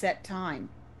any set time.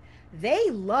 They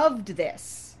loved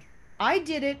this. I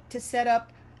did it to set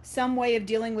up some way of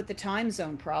dealing with the time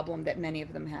zone problem that many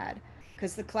of them had,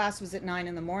 because the class was at 9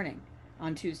 in the morning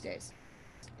on Tuesdays.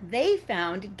 They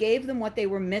found it gave them what they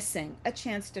were missing, a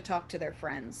chance to talk to their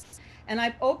friends. And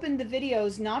I've opened the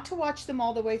videos not to watch them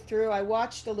all the way through. I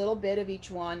watched a little bit of each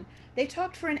one. They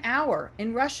talked for an hour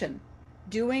in Russian,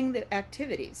 doing the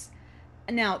activities.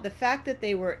 Now, the fact that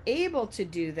they were able to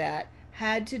do that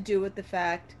had to do with the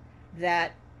fact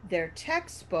that their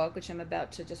textbook, which I'm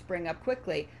about to just bring up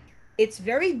quickly, it's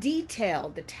very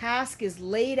detailed. The task is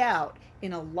laid out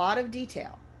in a lot of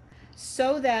detail,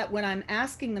 so that when I'm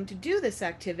asking them to do this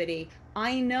activity,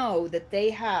 I know that they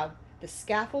have the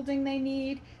scaffolding they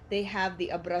need, they have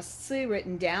the obrazцы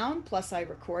written down, plus I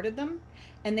recorded them,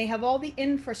 and they have all the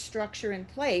infrastructure in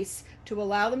place to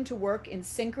allow them to work in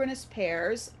synchronous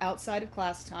pairs outside of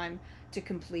class time to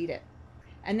complete it.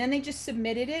 And then they just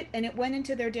submitted it, and it went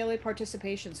into their daily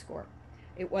participation score.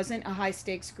 It wasn't a high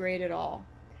stakes grade at all.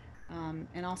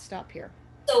 And I'll stop here.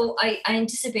 So I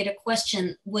anticipate a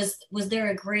question. Was there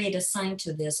a grade assigned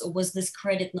to this, or was this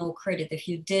credit, no credit? If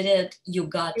you did it, you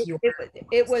got your...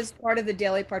 It was part of the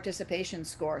daily participation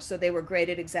score. So they were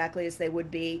graded exactly as they would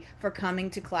be for coming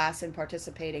to class and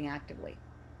participating actively.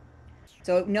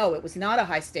 So no, it was not a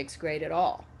high stakes grade at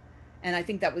all. And I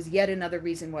think that was yet another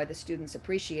reason why the students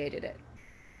appreciated it.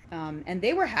 And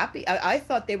they were happy. I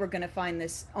thought they were going to find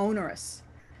this onerous.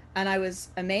 And I was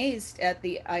amazed at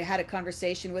I had a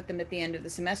conversation with them at the end of the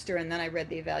semester, and then I read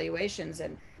the evaluations,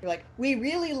 and they're like, we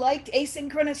really liked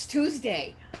Asynchronous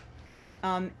Tuesday.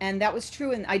 And that was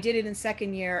true. And I did it in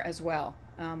second year as well,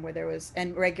 where there was,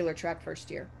 and regular track first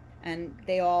year. And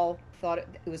they all thought it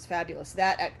was fabulous.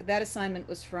 That assignment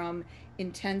was from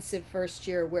intensive first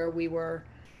year, where we were,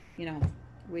 you know,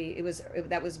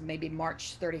 that was maybe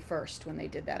March 31st when they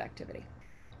did that activity.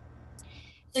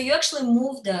 So you actually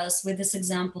moved us with this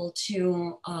example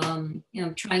to, you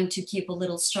know, trying to keep a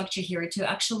little structure here, to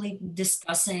actually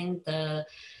discussing the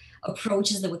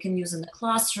approaches that we can use in the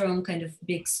classroom, kind of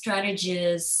big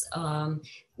strategies,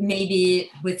 maybe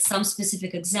with some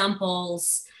specific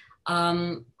examples.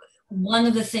 One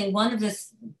of the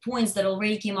points that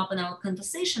already came up in our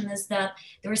conversation is that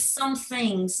there are some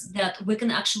things that we can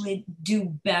actually do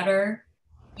better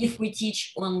if we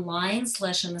teach online /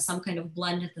 in some kind of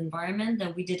blended environment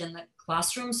than we did in the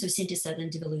classroom. So Cynthia said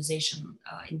individualization,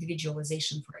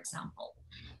 for example,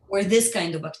 or this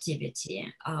kind of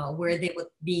activity where they would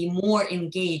be more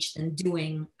engaged in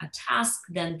doing a task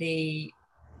than they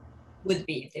would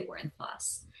be if they were in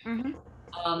class.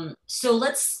 Mm-hmm. So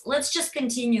let's just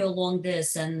continue along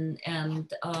this and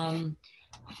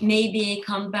maybe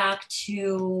come back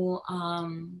to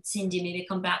Cindy, maybe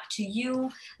come back to you.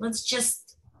 Let's just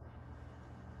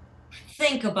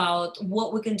think about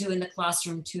what we can do in the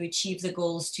classroom to achieve the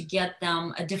goals, to get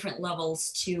them at different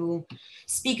levels to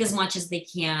speak as much as they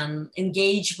can,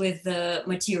 engage with the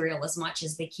material as much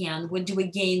as they can. What do we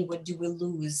gain? What do we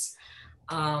lose?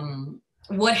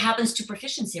 What happens to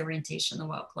proficiency orientation of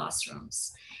our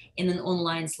classrooms in an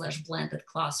online / blended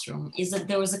classroom?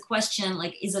 There was a question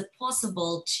like, is it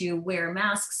possible to wear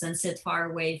masks and sit far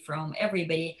away from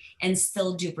everybody and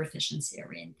still do proficiency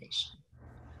orientation?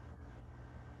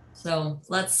 So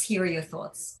let's hear your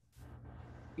thoughts.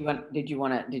 Did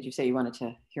you say you wanted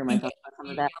to hear my thoughts on some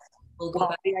of that?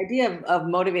 Well, the idea of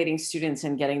motivating students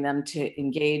and getting them to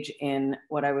engage in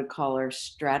what I would call are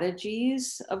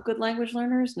strategies of good language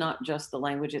learners, not just the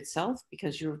language itself,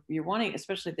 because you're wanting,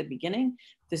 especially at the beginning,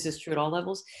 this is true at all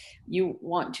levels, you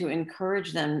want to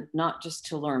encourage them not just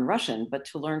to learn Russian, but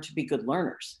to learn to be good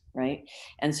learners, right?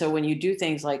 And so when you do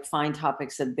things like find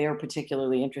topics that they're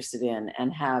particularly interested in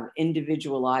and have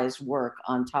individualized work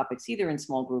on topics, either in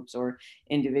small groups or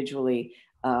individually,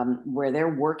 where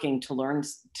they're working to learn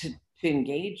to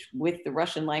engage with the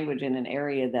Russian language in an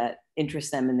area that interests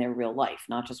them in their real life,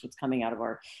 not just what's coming out of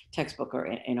our textbook or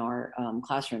in our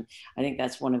classroom. I think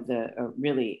that's one of the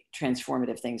really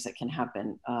transformative things that can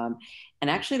happen. And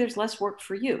actually there's less work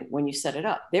for you when you set it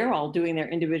up. They're all doing their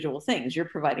individual things. You're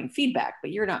providing feedback,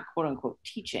 but you're not quote unquote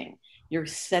teaching. You're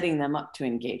setting them up to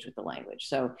engage with the language.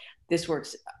 So this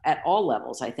works at all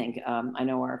levels, I think. I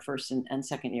know our first and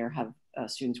second year have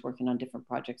students working on different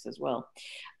projects as well.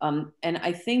 And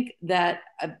I think that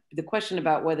the question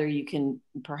about whether you can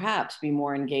perhaps be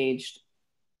more engaged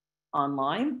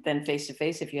online than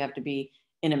face-to-face if you have to be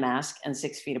in a mask and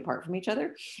 6 feet apart from each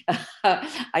other,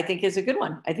 I think is a good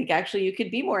one. I think actually you could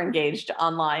be more engaged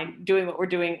online doing what we're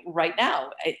doing right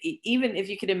now. Even if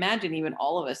you could imagine even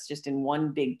all of us just in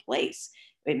one big place,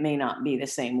 it may not be the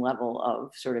same level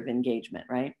of sort of engagement,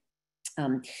 right?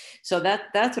 So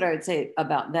that's what I would say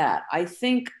about that. I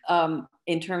think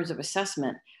in terms of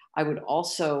assessment, I would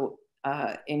also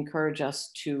encourage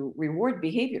us to reward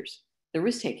behaviors, the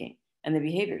risk-taking and the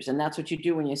behaviors. And that's what you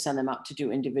do when you send them out to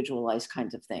do individualized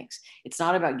kinds of things. It's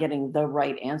not about getting the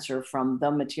right answer from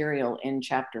the material in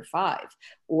chapter 5,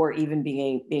 or even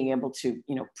being able to,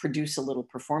 you know, produce a little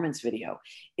performance video.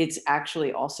 It's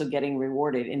actually also getting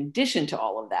rewarded in addition to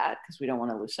all of that, because we don't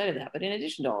want to lose sight of that, but in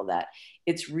addition to all of that,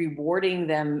 it's rewarding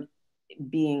them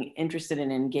being interested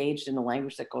and engaged in the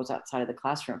language that goes outside of the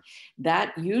classroom.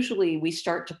 That usually we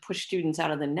start to push students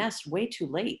out of the nest way too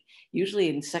late, usually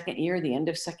in second year, the end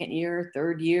of second year,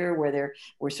 third year, where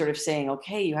we're sort of saying,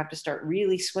 okay, you have to start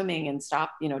really swimming and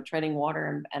stop, you know, treading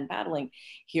water and paddling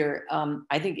here.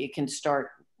 I think it can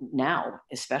start now,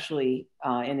 especially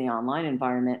in the online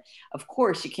environment. Of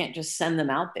course, you can't just send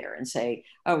them out there and say,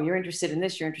 oh, you're interested in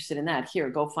this, you're interested in that. Here,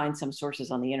 go find some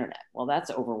sources on the internet. Well, that's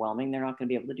overwhelming. They're not going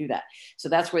to be able to do that. So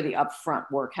that's where the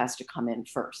upfront work has to come in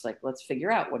first. Like, let's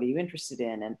figure out, what are you interested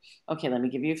in? And okay, let me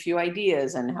give you a few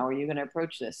ideas, and how are you going to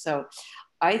approach this? So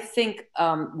I think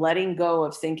letting go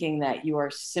of thinking that you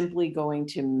are simply going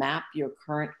to map your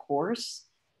current course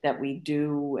that we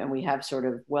do and we have sort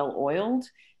of well-oiled,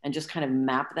 and just kind of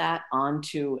map that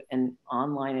onto an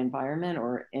online environment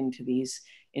or into these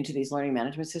learning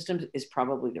management systems is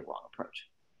probably the wrong approach.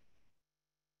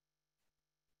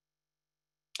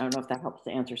 I don't know if that helps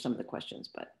to answer some of the questions,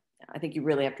 but I think you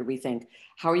really have to rethink,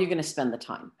 how are you going to spend the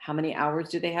time? How many hours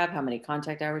do they have? How many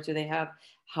contact hours do they have?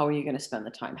 How are you going to spend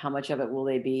the time? How much of it will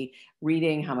they be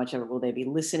reading? How much of it will they be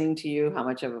listening to you? How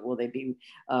much of it will they be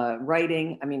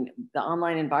writing? I mean, the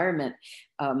online environment,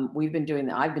 I've been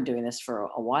doing this for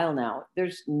a while now.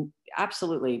 There's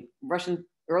absolutely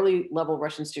early level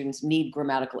Russian students need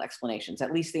grammatical explanations,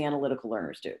 at least the analytical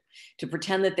learners do. To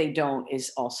pretend that they don't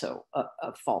is also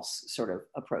a false sort of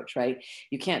approach, right?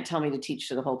 You can't tell me to teach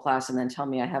to the whole class and then tell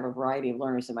me I have a variety of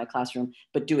learners in my classroom,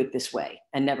 but do it this way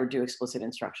and never do explicit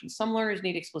instructions. Some learners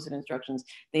need explicit instructions.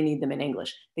 They need them in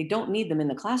English. They don't need them in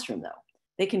the classroom though.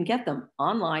 They can get them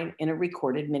online in a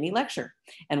recorded mini lecture.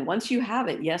 And once you have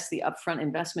it, yes, the upfront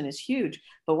investment is huge,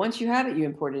 but once you have it, you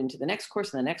import it into the next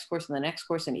course and the next course and the next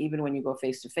course. And even when you go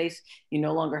face-to-face, you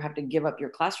no longer have to give up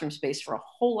your classroom space for a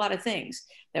whole lot of things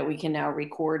that we can now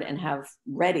record and have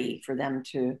ready for them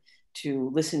to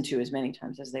listen to as many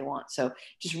times as they want. So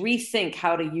just rethink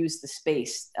how to use the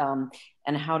space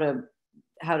and how to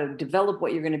develop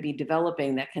what you're going to be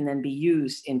developing that can then be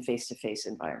used in face-to-face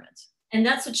environments. And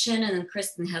that's what Shannon and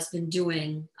Kristen has been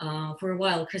doing for a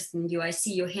while. Kristen, I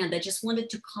see your hand. I just wanted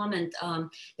to comment.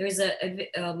 There is a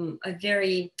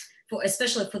very,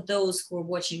 especially for those who are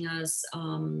watching us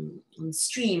on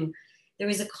stream, there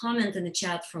is a comment in the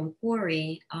chat from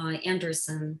Corey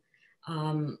Anderson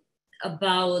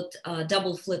about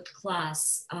double flipped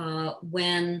class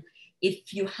when,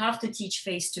 if you have to teach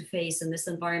face-to-face in this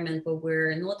environment where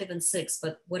we're not even 6,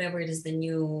 but whatever it is the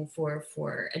new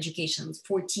for education,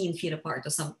 14 feet apart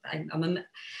or something,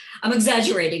 I'm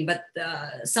exaggerating, but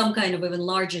some kind of even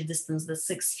larger distance than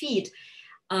 6 feet.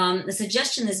 The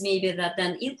suggestion is maybe that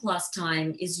then in-class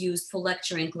time is used for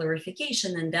lecturing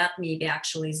clarification, and that maybe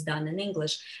actually is done in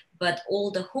English, but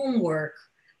all the homework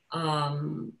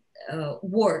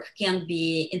work can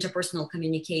be interpersonal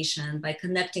communication by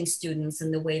connecting students in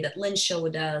the way that Lynne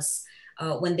showed us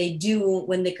when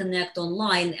they connect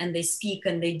online and they speak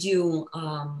and they do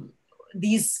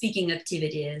these speaking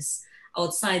activities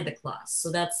outside the class. So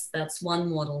that's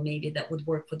one model maybe that would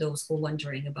work for those who are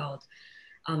wondering about.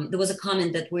 There was a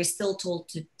comment that we're still told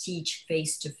to teach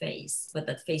face-to-face, but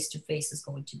that face-to-face is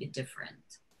going to be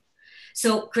different.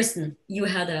 So Kristen, you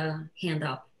had a hand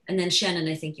up, and then Shannon,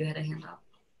 I think you had a hand up.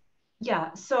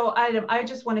 Yeah, so I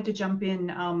just wanted to jump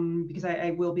in because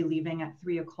I will be leaving at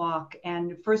 3 o'clock.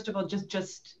 And first of all,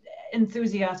 just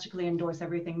enthusiastically endorse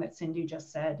everything that Cindy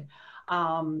just said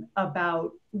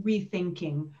about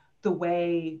rethinking the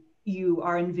way you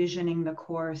are envisioning the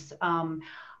course.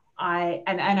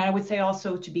 I would say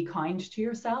also to be kind to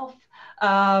yourself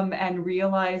and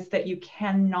realize that you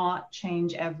cannot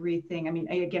change everything. I mean,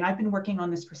 again, I've been working on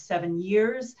this for 7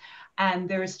 years. And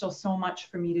there is still so much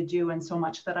for me to do and so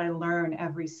much that I learn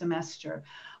every semester.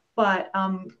 But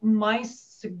my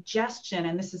suggestion,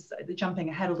 and this is jumping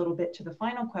ahead a little bit to the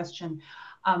final question,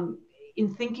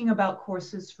 in thinking about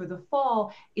courses for the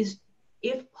fall is,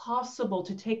 if possible,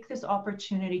 to take this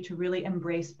opportunity to really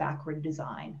embrace backward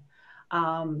design.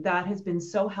 That has been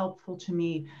so helpful to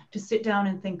me to sit down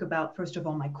and think about, first of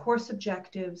all, my course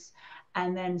objectives,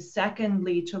 and then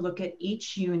secondly, to look at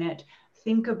each unit,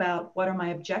 think about what are my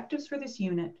objectives for this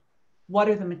unit, what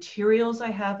are the materials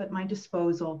I have at my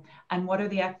disposal, and what are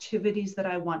the activities that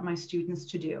I want my students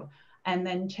to do. And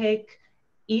then take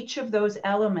each of those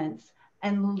elements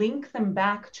and link them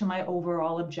back to my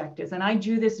overall objectives. And I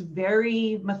do this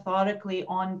very methodically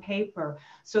on paper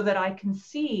so that I can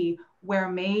see where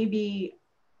maybe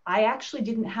I actually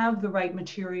didn't have the right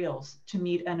materials to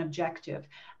meet an objective.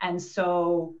 And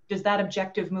so does that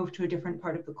objective move to a different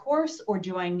part of the course, or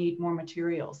do I need more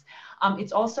materials?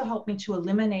 It's also helped me to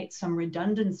eliminate some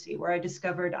redundancy where I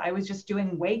discovered I was just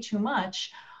doing way too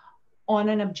much on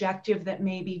an objective that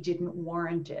maybe didn't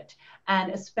warrant it.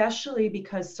 And especially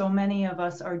because so many of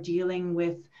us are dealing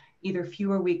with either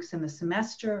fewer weeks in the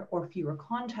semester or fewer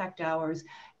contact hours,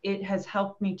 it has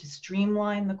helped me to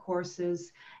streamline the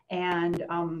courses and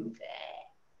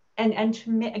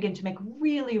to make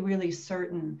really, really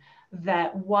certain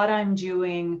that what I'm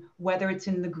doing, whether it's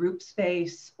in the group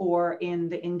space or in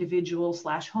the individual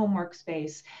 / homework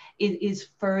space, is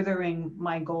furthering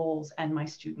my goals and my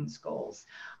students' goals.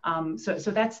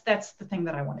 So that's the thing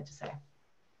that I wanted to say.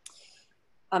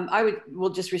 Will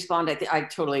just respond. I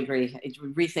totally agree.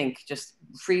 Rethink, just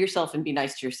free yourself and be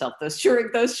nice to yourself. Those two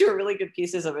are really good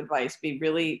pieces of advice. Be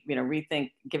really,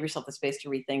 rethink, give yourself the space to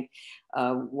rethink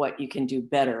what you can do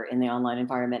better in the online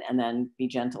environment, and then be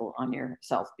gentle on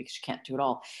yourself because you can't do it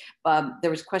all.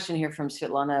 There was a question here from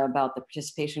Svetlana about the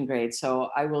participation grade.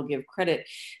 So I will give credit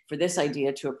for this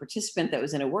idea to a participant that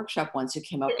was in a workshop once who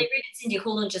came up. Can I read it, Cindy?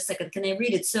 Hold on just a second. Can I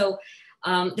read it? So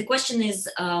the question is,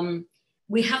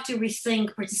 we have to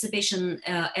rethink participation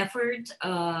effort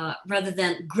rather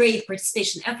than grade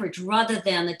participation effort rather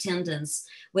than attendance,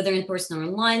 whether in person or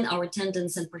online. Our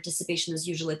attendance and participation is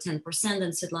usually 10%,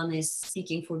 and Svetlana is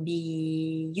speaking for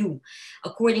BU.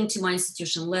 According to my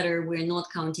institution letter, we're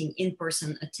not counting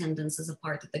in-person attendance as a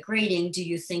part of the grading. Do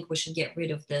you think we should get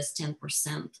rid of this 10%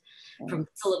 from the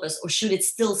syllabus, or should it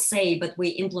still say, but we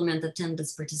implement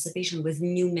attendance participation with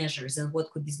new measures, and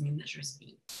what could these new measures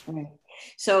be? Okay.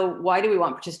 So why do we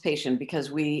want participation? Because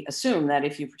we assume that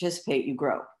if you participate, you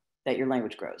grow, that your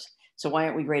language grows. So why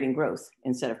aren't we grading growth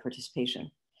instead of participation?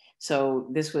 So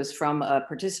this was from a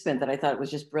participant that I thought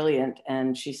was just brilliant.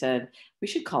 And she said, we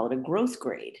should call it a growth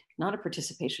grade, not a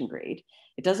participation grade.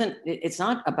 It's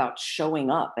not about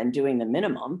showing up and doing the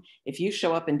minimum. If you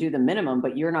show up and do the minimum,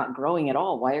 but you're not growing at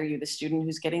all, why are you the student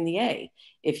who's getting the A?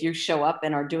 If you show up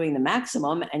and are doing the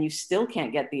maximum and you still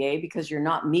can't get the A because you're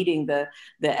not meeting the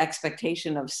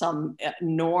expectation of some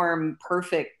norm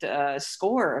perfect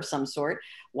score of some sort,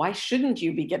 why shouldn't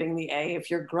you be getting the A?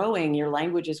 If you're growing, your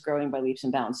language is growing by leaps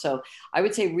and bounds. So I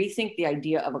would say rethink the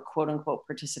idea of a quote unquote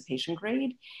participation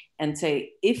grade and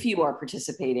say, if you are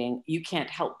participating, you can't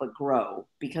help but grow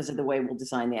because of the way we'll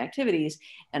design the activities.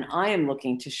 And I am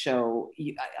looking for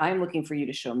you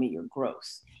to show me your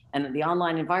growth. And the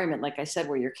online environment, like I said,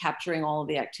 where you're capturing all of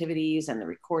the activities and the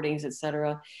recordings, et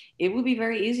cetera, it would be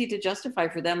very easy to justify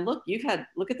for them. Look,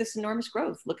 look at this enormous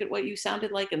growth. Look at what you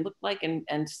sounded like and looked like and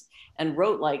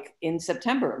wrote like in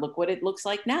September. Look what it looks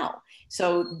like now.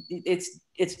 So it's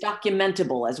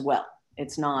documentable as well.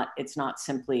 It's not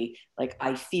simply like,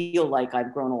 I feel like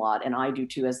I've grown a lot and I do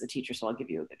too as the teacher, so I'll give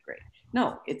you a good grade.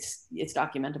 No, it's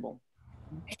documentable.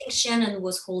 I think Shannon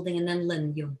was holding, and then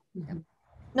Lynne, you. Mm-hmm.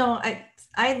 No,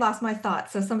 I lost my thought,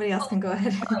 so somebody else can go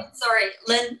ahead. Sorry,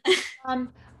 Lynne.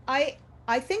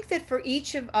 I think that for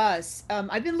each of us,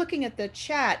 I've been looking at the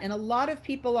chat, and a lot of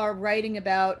people are writing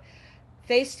about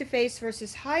face-to-face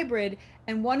versus hybrid.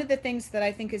 And one of the things that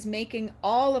I think is making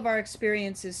all of our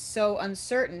experiences so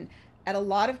uncertain, at a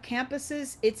lot of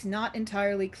campuses, it's not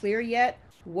entirely clear yet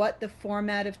what the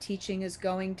format of teaching is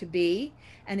going to be.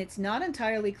 And it's not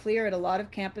entirely clear at a lot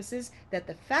of campuses that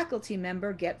the faculty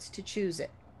member gets to choose it.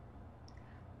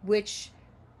 Which,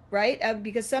 right?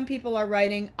 Because some people are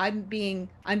writing, I'm being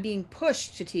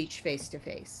pushed to teach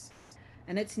face-to-face.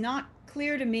 And it's not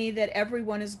clear to me that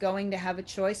everyone is going to have a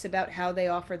choice about how they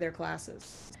offer their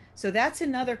classes. So that's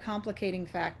another complicating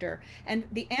factor. And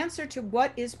the answer to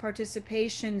what is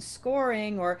participation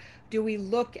scoring, or how do we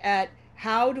look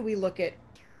at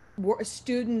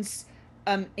students'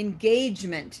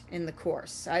 engagement in the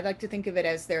course? I like to think of it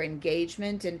as their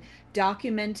engagement, and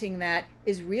documenting that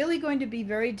is really going to be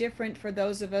very different for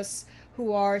those of us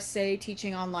who are, say,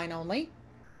 teaching online only,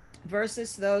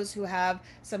 versus those who have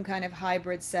some kind of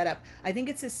hybrid setup. I think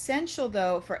it's essential,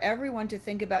 though, for everyone to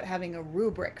think about having a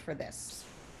rubric for this.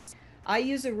 I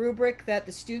use a rubric that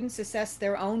the students assess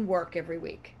their own work every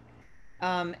week.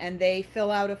 And they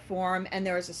fill out a form, and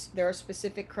there are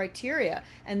specific criteria,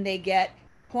 and they get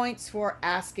points for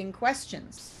asking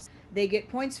questions. They get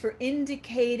points for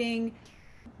indicating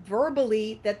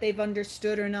verbally that they've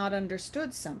understood or not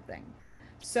understood something.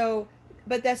 So,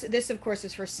 but this of course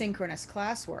is for synchronous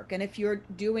classwork. And if you're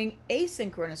doing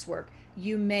asynchronous work,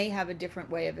 you may have a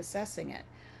different way of assessing it.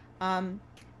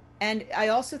 And I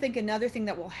also think another thing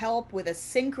that will help with a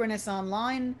synchronous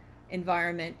online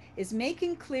environment is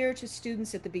making clear to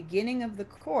students at the beginning of the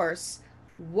course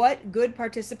what good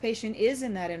participation is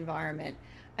in that environment.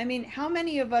 I mean, how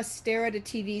many of us stare at a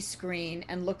TV screen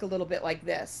and look a little bit like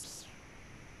this?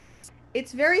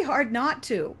 It's very hard not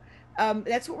to.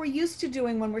 That's what we're used to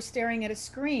doing when we're staring at a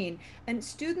screen. And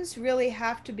students really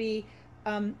have to be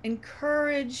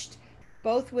encouraged,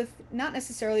 both with, not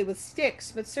necessarily with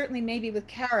sticks, but certainly maybe with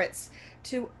carrots,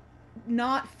 to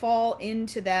not fall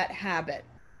into that habit.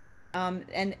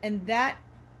 And that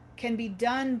can be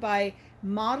done by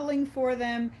modeling for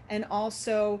them and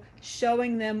also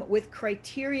showing them with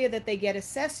criteria that they get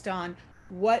assessed on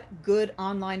what good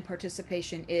online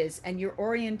participation is. And your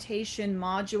orientation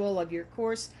module of your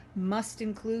course must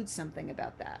include something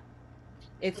about that.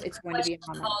 If it's going to be an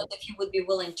online. If you would be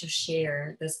willing to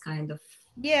share this kind of.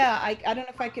 Yeah, I don't know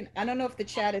if I can, I don't know if the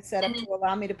chat is set up to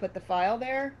allow me to put the file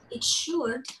there. It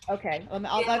should. Okay,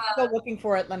 I'll have to go looking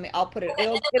for it. I'll put it,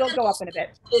 it'll go up in a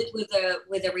bit.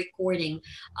 With a recording.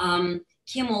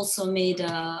 Kim also made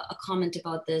a comment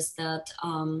about this, that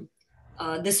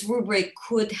this rubric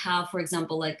could have, for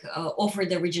example, like offer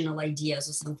the original ideas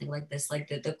or something like this, like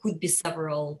there could be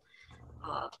several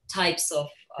types of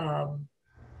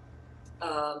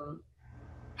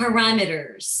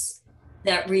parameters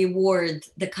that reward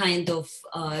the kind of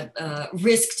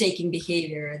risk-taking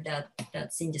behavior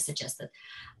that Cindy suggested.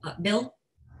 Bill?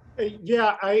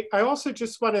 Yeah, I also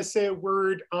just want to say a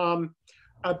word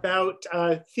about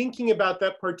thinking about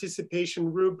that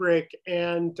participation rubric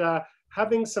and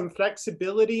having some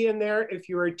flexibility in there if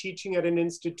you are teaching at an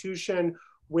institution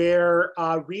where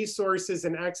resources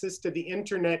and access to the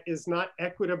internet is not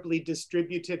equitably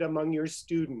distributed among your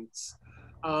students.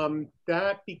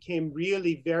 That became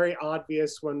really very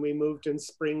obvious when we moved in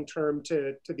spring term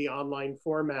to the online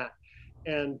format,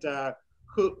 and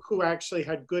who actually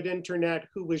had good internet,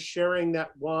 who was sharing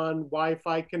that one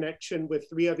Wi-Fi connection with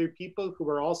 3 other people who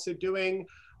were also doing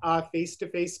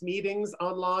face-to-face meetings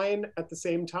online at the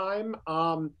same time.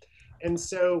 And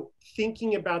so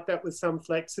thinking about that with some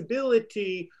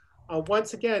flexibility,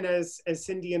 once again, as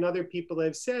Cindy and other people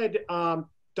have said,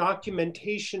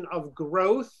 documentation of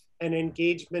growth and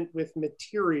engagement with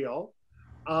material.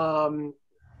 And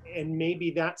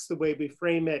maybe that's the way we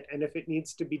frame it. And if it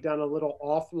needs to be done a little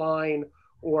offline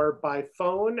or by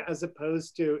phone as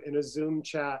opposed to in a Zoom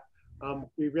chat,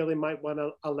 we really might want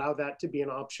to allow that to be an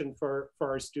option for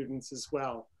our students as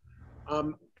well.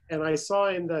 And I saw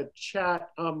in the chat,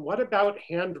 what about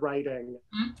handwriting?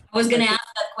 I was going to ask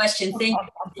that question. Thank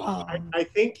you. I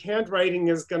think handwriting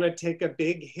is going to take a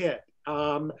big hit.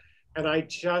 And I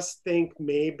just think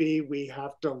maybe we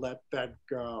have to let that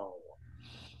go.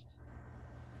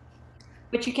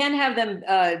 But you can have them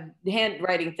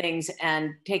handwriting things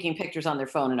and taking pictures on their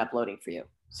phone and uploading for you.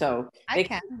 So they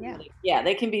can, yeah,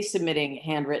 they can be submitting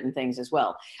handwritten things as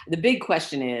well. The big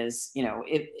question is, you know,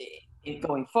 if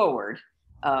going forward,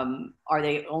 are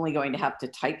they only going to have to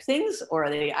type things, or are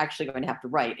they actually going to have to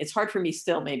write? It's hard for me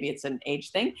still, maybe it's an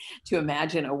age thing, to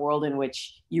imagine a world in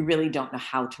which you really don't know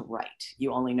how to write.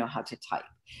 You only know how to type.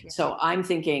 Yeah. So I'm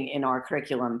thinking in our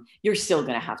curriculum, you're still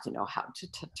going to have to know how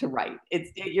to write.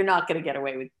 You're not going to get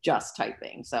away with just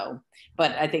typing. So,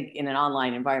 but I think in an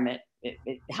online environment,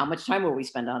 how much time will we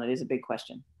spend on it is a big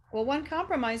question. Well, one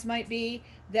compromise might be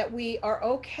that we are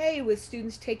okay with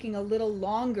students taking a little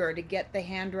longer to get the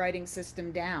handwriting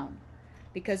system down,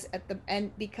 because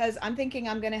because I'm thinking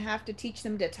I'm going to have to teach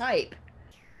them to type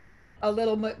a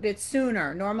little bit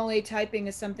sooner. Normally typing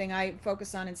is something I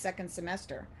focus on in second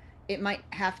semester. It might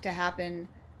have to happen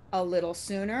a little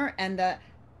sooner, and the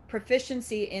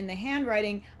proficiency in the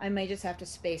handwriting, I may just have to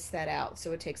space that out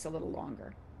so it takes a little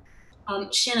longer.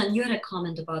 Shannon, you had a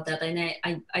comment about that,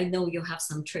 and I know you have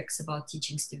some tricks about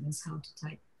teaching students how to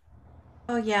type.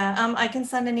 Oh yeah, I can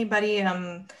send anybody.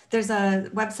 There's a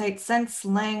website,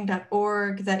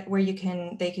 senselang.org, where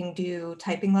they can do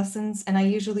typing lessons, and I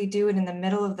usually do it in the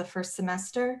middle of the first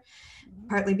semester,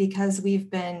 partly because we've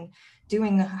been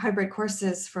doing hybrid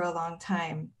courses for a long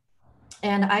time.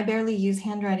 And I barely use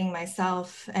handwriting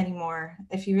myself anymore,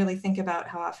 if you really think about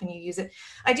how often you use it.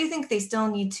 I do think they still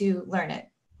need to learn it,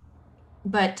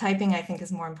 but typing I think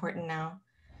is more important now.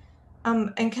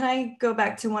 And can I go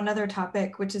back to one other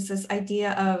topic, which is this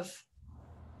idea of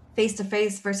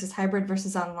face-to-face versus hybrid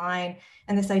versus online,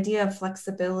 and this idea of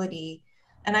flexibility.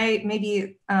 And I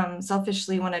maybe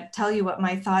selfishly want to tell you what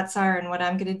my thoughts are and what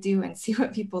I'm going to do and see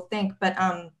what people think. But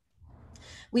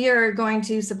we are going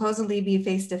to supposedly be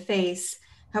face-to-face.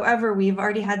 However, we've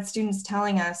already had students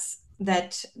telling us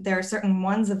that there are certain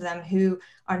ones of them who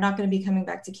are not going to be coming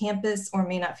back to campus or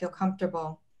may not feel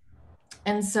comfortable.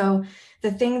 And so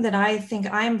the thing that I think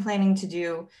I'm planning to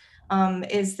do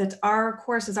is that our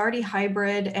course is already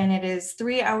hybrid, and it is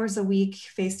 3 hours a week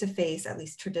face-to-face, at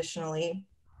least traditionally,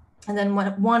 and then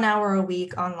 1 hour a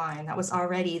week online. That was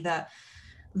already the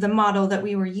model that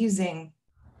we were using.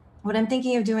 What I'm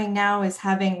thinking of doing now is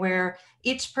having where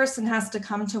each person has to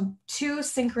come to 2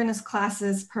 synchronous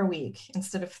classes per week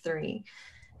instead of 3.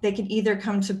 They could either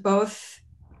come to both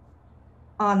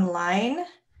online.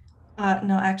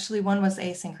 No, actually one was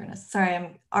asynchronous. Sorry,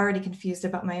 I'm already confused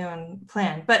about my own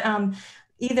plan, but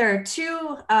either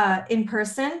 2 in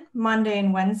person, Monday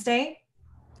and Wednesday,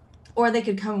 or they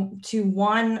could come to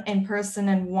 1 in person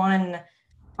and 1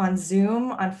 on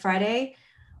Zoom on Friday.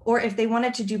 Or if they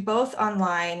wanted to do both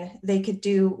online, they could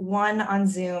do 1 on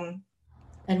Zoom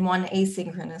and 1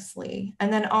 asynchronously.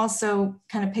 And then also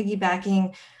kind of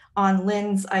piggybacking on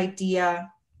Lynne's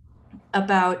idea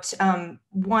about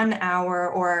 1 hour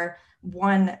or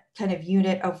 1 kind of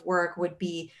unit of work would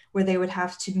be where they would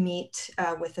have to meet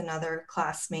with another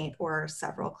classmate or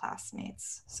several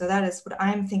classmates. So that is what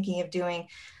I'm thinking of doing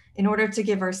in order to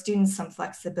give our students some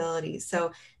flexibility.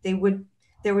 So there would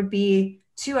be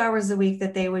 2 hours a week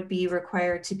that they would be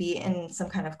required to be in some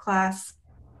kind of class,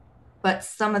 but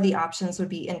some of the options would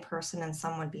be in person and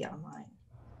some would be online.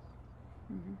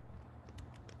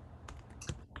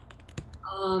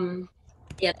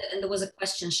 Yeah, and there was a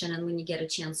question, Shannon, when you get a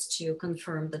chance to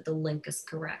confirm that the link is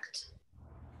correct.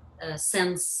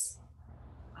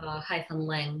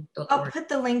 sense-lang.org. I'll put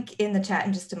the link in the chat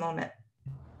in just a moment.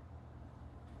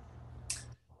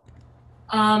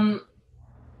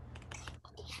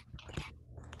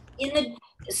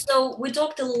 So we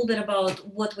talked a little bit about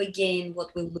what we gain,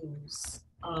 what we lose.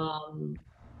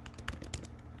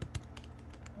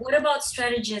 What about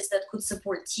strategies that could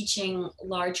support teaching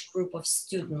large group of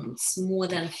students, more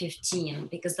than 15?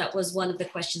 Because that was one of the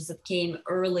questions that came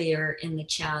earlier in the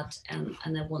chat, and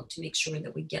I want to make sure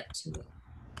that we get to it.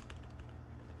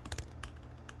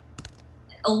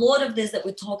 A lot of this that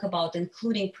we talk about,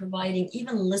 including providing,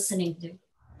 even listening to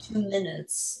 2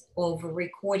 minutes of a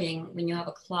recording when you have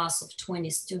a class of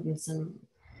 20 students, and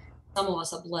some of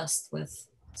us are blessed with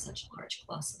such large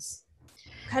classes.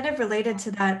 Kind of related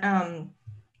to that,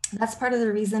 that's part of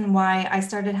the reason why I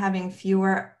started having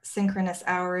fewer synchronous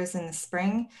hours in the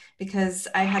spring, because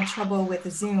I had trouble with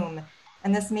Zoom.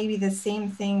 And this may be the same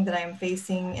thing that I'm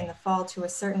facing in the fall to a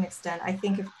certain extent. I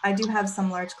think if I do have some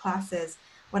large classes,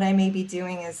 what I may be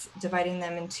doing is dividing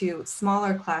them into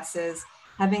smaller classes,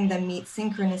 having them meet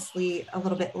synchronously a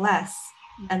little bit less,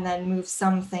 and then move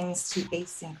some things to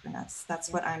asynchronous. That's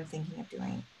what I'm thinking of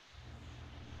doing.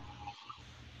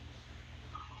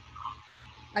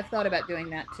 I've thought about doing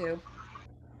that too.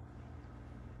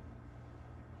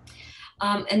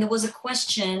 And there was a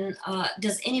question,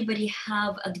 does anybody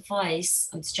have advice,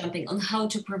 I'm just jumping, on how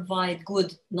to provide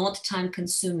good, not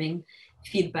time-consuming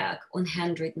feedback on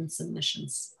handwritten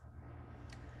submissions?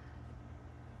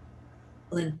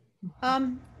 Lynne.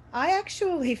 I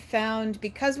actually found,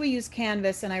 because we use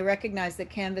Canvas, and I recognize that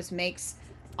Canvas makes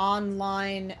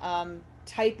online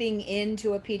typing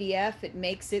into a PDF, it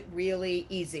makes it really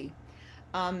easy.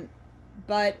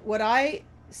 But what I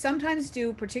sometimes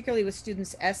do, particularly with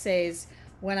students' essays,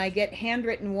 when I get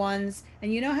handwritten ones,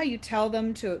 and you know how you tell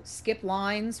them to skip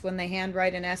lines when they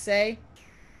handwrite an essay,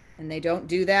 and they don't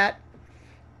do that?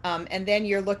 And then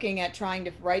you're looking at trying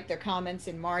to write their comments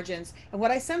in margins. And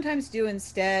what I sometimes do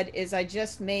instead is I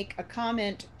just make a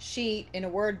comment sheet in a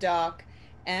Word doc,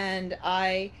 and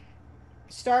I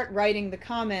start writing the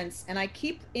comments, and I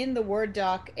keep in the Word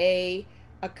doc a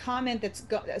comment that's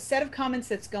a set of comments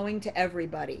that's going to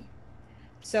everybody.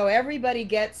 So everybody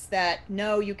gets that,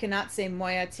 no, you cannot say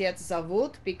moja tsiet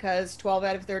zavut, because 12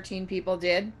 out of 13 people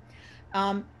did.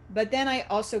 But then I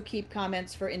also keep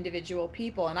comments for individual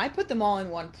people, and I put them all in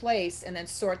one place and then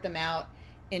sort them out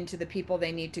into the people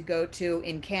they need to go to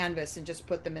in Canvas and just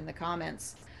put them in the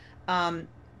comments. And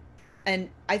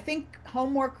I think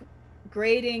homework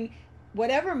grading,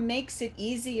 whatever makes it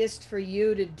easiest for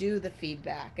you to do the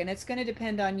feedback, and it's going to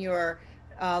depend on your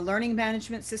learning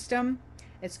management system.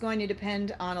 It's going to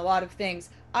depend on a lot of things.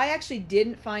 I actually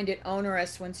didn't find it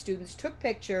onerous when students took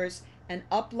pictures and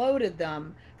uploaded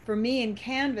them. For me in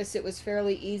Canvas, it was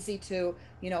fairly easy to,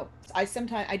 you know, I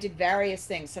did various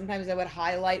things. Sometimes I would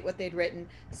highlight what they'd written.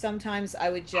 Sometimes I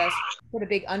would just put a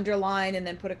big underline and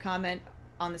then put a comment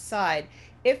on the side.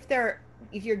 If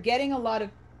you're getting a lot of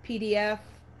PDF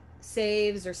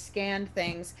saves or scanned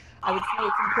things, I would say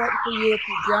it's important for you if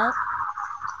you don't.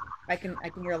 I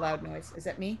can hear a loud noise. Is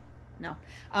that me? No.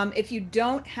 If you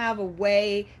don't have a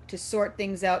way to sort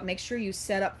things out, make sure you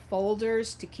set up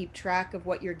folders to keep track of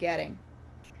what you're getting.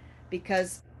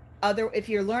 Because if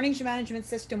your learning management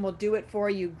system will do it for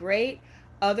you, great.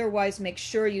 Otherwise, make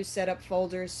sure you set up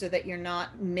folders so that you're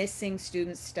not missing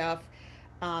student stuff.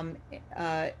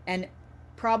 And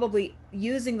probably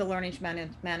using the learning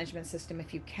management system,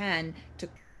 if you can, to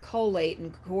collate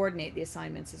and coordinate the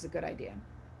assignments is a good idea.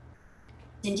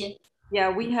 Cynthia? Yeah,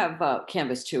 we have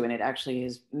Canvas too, and it actually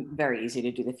is very easy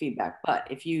to do the feedback. But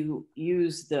if you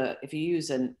use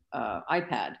an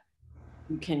iPad,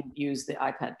 you can use the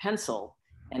iPad Pencil,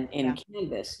 and in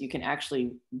Canvas, you can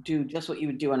actually do just what you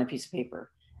would do on a piece of paper.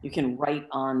 You can write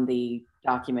on the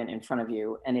document in front of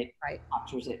you, and it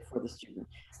captures it for the student.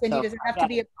 Cindy, does it have to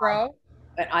be a Pro?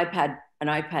 An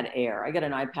iPad Air. I got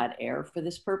an iPad Air for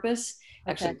this purpose.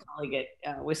 Actually, a colleague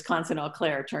at Wisconsin Eau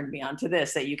Claire turned me on to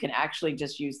this, that you can actually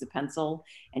just use the pencil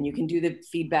and you can do the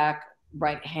feedback,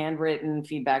 write handwritten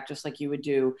feedback just like you would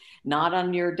do, not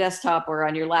on your desktop or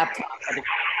on your laptop, but if you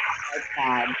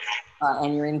have an iPad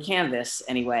and you're in Canvas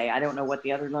anyway. I don't know what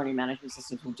the other learning management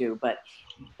systems will do, but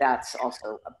that's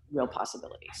also a real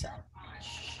possibility. So.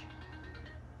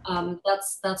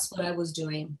 That's what I was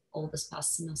doing all this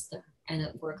past semester, and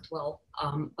it worked well.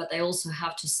 But I also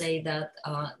have to say that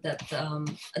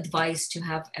advice to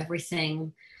have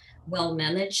everything well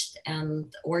managed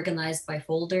and organized by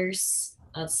folders,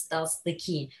 that's the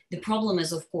key. The problem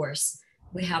is, of course,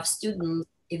 we have students,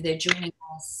 if they're joining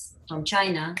us from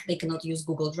China, they cannot use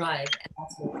Google Drive. And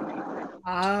that's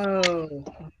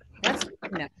That's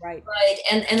right. Right,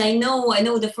 and I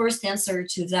know the first answer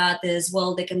to that is,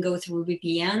 well, they can go through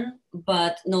VPN,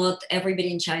 but not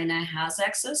everybody in China has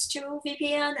access to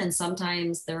VPN, and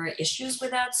sometimes there are issues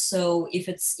with that. So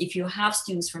if you have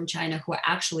students from China who are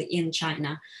actually in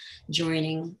China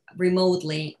joining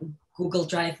remotely, Google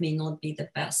Drive may not be the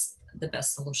best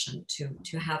solution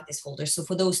to have these folders. So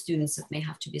for those students, it may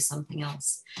have to be something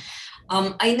else.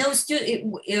 I know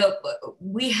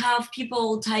we have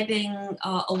people typing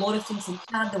a lot of things in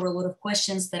chat. There were a lot of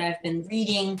questions that I've been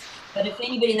reading, but if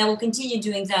anybody, and I will continue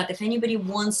doing that, if anybody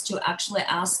wants to actually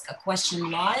ask a question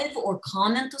live or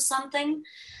comment to something,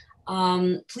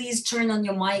 please turn on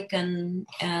your mic and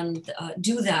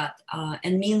do that.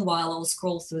 And meanwhile, I'll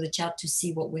scroll through the chat to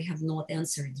see what we have not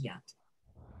answered yet.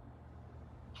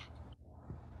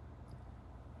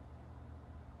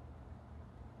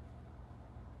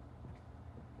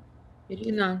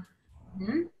 Irina,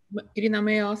 Hmm? Irina,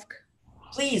 may I ask?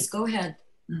 Please, go ahead.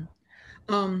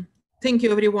 Thank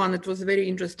you, everyone. It was very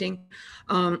interesting.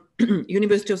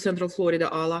 University of Central Florida,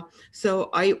 ALA. So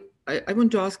I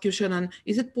want to ask you, Shannon,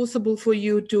 is it possible for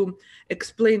you to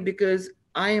explain, because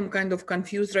I am kind of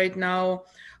confused right now.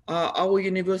 Our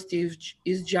university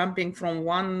is jumping from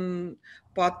one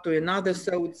part to another,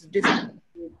 so it's difficult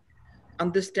to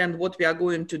understand what we are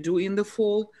going to do in the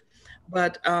fall.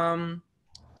 But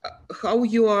how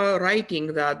you are writing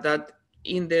that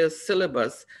in the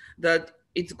syllabus, that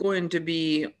it's going to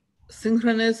be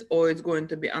synchronous or it's going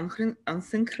to be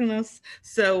asynchronous.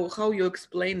 So how you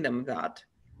explain them that?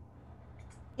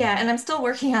 Yeah, and I'm still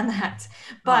working on that.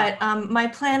 But my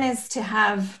plan is to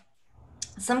have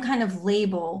some kind of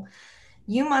label.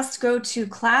 You must go to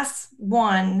class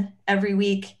 1 every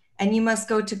week, and you must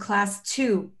go to class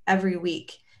 2 every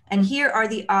week. And here are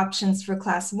the options for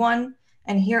class 1,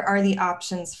 and here are the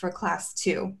options for class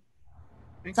 2.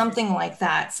 Okay. Something like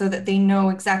that, so that they know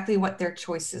exactly what their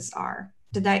choices are.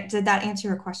 Did that answer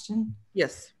your question?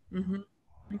 Yes. Mm-hmm.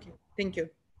 Okay. Thank you.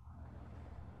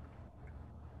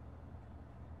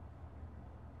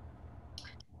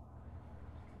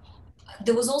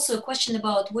 There was also a question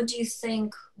about, what do you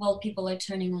think, while people are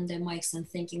turning on their mics and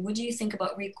thinking, what do you think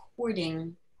about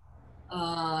recording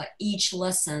each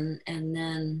lesson and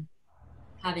then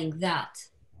having that?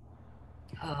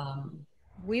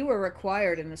 We were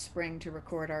required in the spring to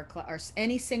record our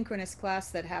any synchronous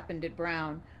class that happened at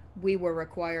Brown. We were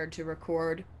required to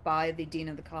record by the dean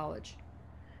of the college.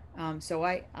 So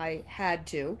I had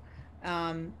to.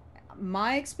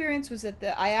 My experience was that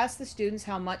I asked the students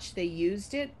how much they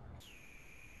used it.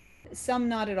 Some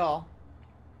not at all.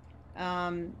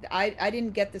 I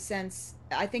didn't get the sense.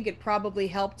 I think it probably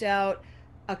helped out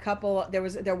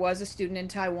there was a student in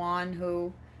Taiwan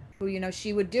who, you know,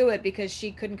 she would do it because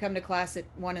she couldn't come to class at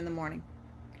 1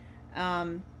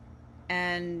 a.m.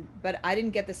 But I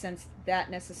didn't get the sense that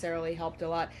necessarily helped a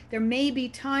lot. There may be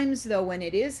times though when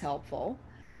it is helpful,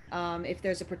 if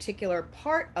there's a particular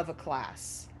part of a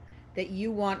class that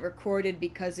you want recorded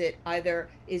because it either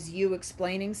is you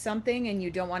explaining something and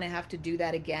you don't want to have to do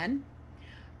that again,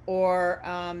 or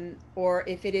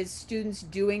if it is students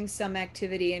doing some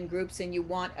activity in groups and you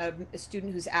want a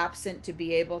student who's absent to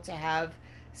be able to have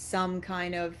some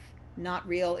kind of not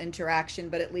real interaction,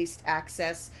 but at least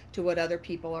access to what other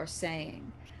people are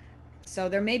saying. So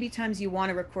there may be times you want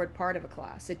to record part of a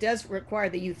class. It does require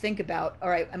that you think about, all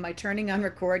right, am I turning on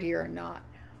record here or not?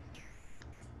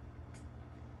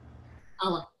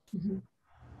 Allah.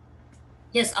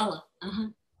 Yes, Allah.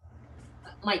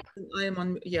 Mike. I am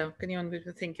on, yeah, can you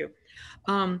unmute? Thank you.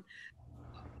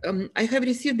 I have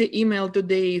received the email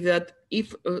today that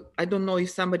if, I don't know if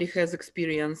somebody has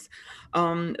experience,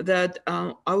 that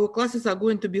our classes are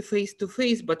going to be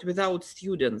face-to-face, but without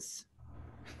students.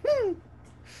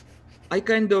 I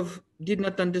kind of did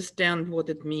not understand what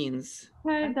it means.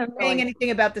 I'm not saying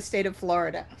anything about the state of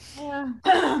Florida. Yeah.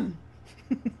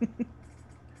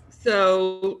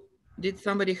 So, did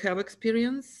somebody have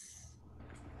experience?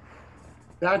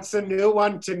 That's a new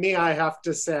one to me, I have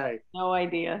to say. No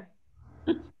idea.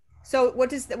 So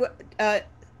what is the,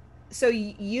 so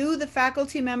you, the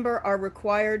faculty member, are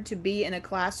required to be in a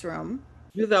classroom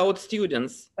without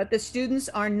students, but the students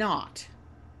are not.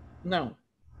 No.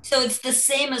 So it's the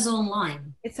same as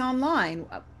online. It's online.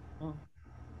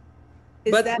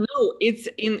 But no, it's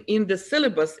in the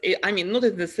syllabus. I mean, not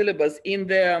in the syllabus, in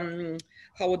the,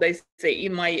 how would I say,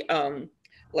 in my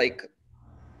like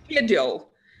schedule,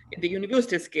 in the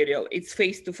university schedule, it's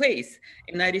face-to-face.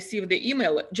 And I received the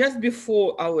email just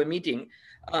before our meeting.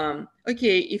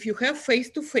 Okay, if you have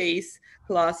face-to-face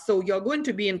class, so you're going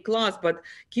to be in class, but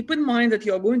keep in mind that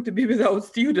you're going to be without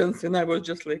students. And I was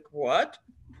just like, what?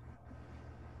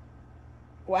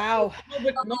 Wow.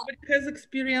 Nobody has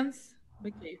experience?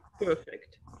 Okay,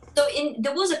 perfect. So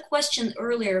there was a question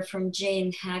earlier from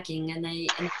Jane Hacking, and I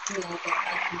feel that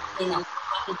I can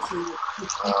happy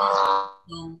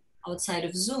to outside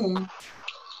of Zoom.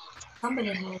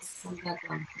 Somebody has some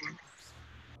background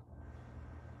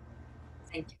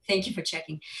noise. Thank you for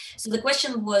checking. So the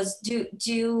question was,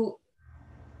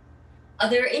 are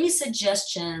there any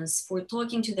suggestions for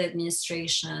talking to the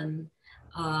administration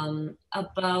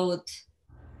about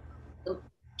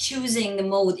choosing the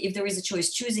mode, if there is a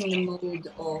choice, choosing the mode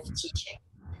of teaching?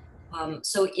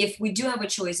 So if we do have a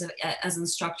choice as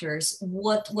instructors,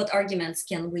 what arguments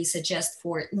can we suggest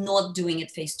for not doing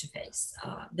it face-to-face?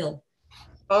 Bill?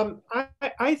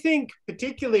 I think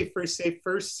particularly for, say,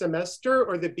 first semester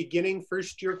or the beginning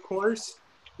first year course,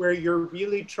 where you're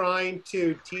really trying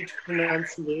to teach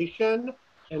pronunciation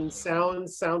and sound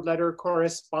letter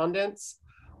correspondence,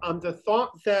 the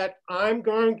thought that I'm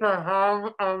going to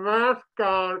have a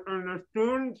mascot and the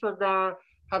students are going to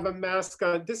have a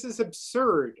mascot, this is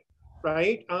absurd,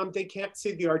 right? They can't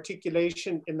see the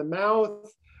articulation in the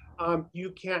mouth.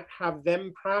 You can't have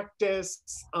them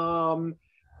practice.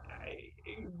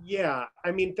 Yeah,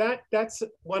 I mean, that's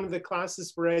one of the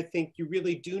classes where I think you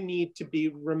really do need to be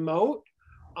remote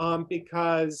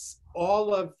because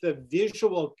all of the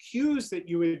visual cues that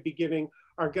you would be giving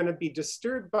are going to be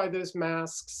disturbed by those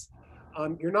masks.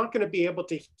 You're not going to be able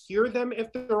to hear them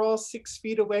if they're all 6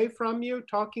 feet away from you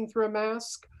talking through a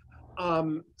mask.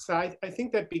 So I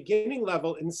think that beginning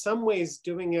level, in some ways,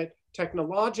 doing it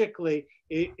technologically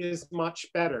is much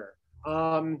better.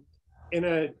 In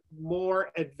a more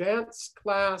advanced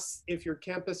class, if your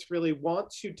campus really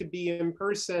wants you to be in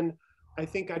person, I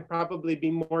think I'd probably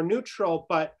be more neutral.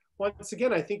 But once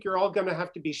again, I think you're all going to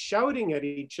have to be shouting at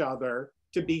each other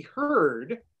to be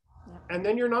heard. And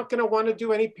then you're not going to want to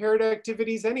do any paired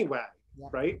activities anyway,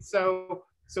 right? So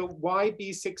why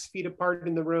be 6 feet apart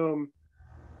in the room?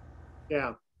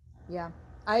 Yeah. Yeah,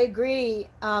 I agree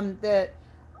that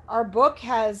our book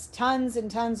has tons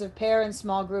and tons of pair and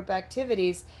small group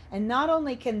activities. And not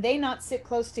only can they not sit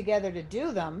close together to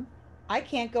do them, I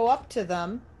can't go up to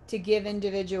them to give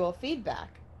individual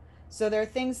feedback. So there are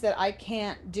things that I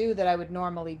can't do that I would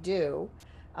normally do.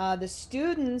 The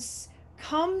students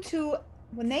come to,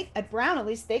 at Brown at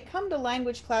least, they come to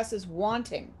language classes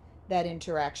wanting that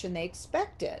interaction. They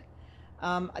expect it.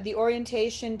 The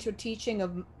orientation to teaching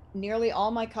of nearly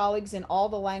all my colleagues in all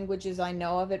the languages I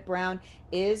know of at Brown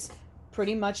is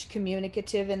pretty much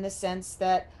communicative in the sense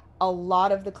that a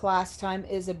lot of the class time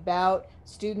is about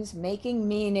students making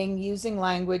meaning, using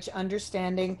language,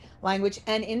 understanding language,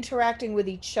 and interacting with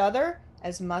each other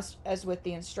as much as with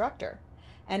the instructor.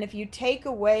 And if you take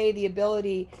away the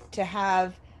ability to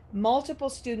have multiple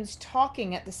students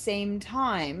talking at the same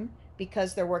time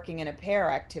because they're working in a pair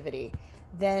activity,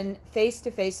 then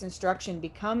face-to-face instruction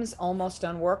becomes almost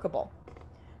unworkable.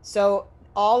 So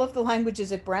all of the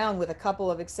languages at Brown, with a couple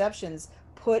of exceptions,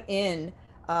 put in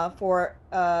for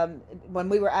when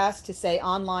we were asked to say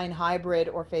online, hybrid,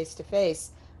 or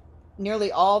face-to-face,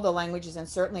 nearly all the languages, and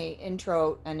certainly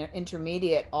intro and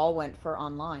intermediate, all went for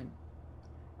online.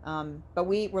 But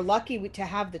we were lucky to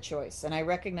have the choice, and I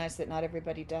recognize that not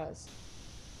everybody does.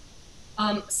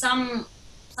 Some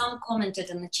commented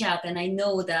in the chat, and I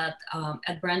know that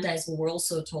at Brandeis we were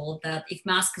also told that if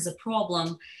mask is a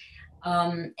problem,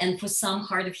 and for some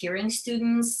hard of hearing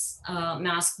students,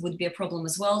 mask would be a problem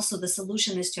as well. So the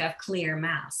solution is to have clear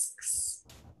masks.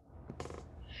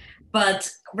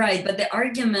 But right, but the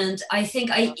argument, I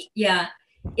think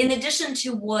in addition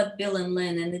to what Bill and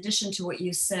Lynne, in addition to what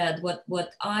you said,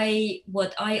 what I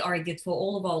argued for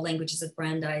all of our languages at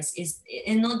Brandeis is,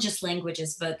 and not just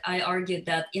languages, but I argued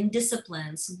that in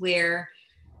disciplines where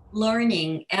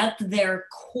learning at their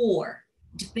core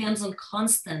depends on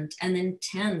constant and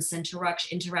intense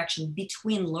interaction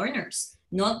between learners,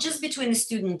 not just between a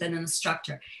student and an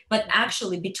instructor, but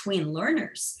actually between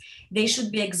learners, they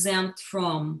should be exempt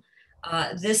from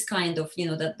this kind of,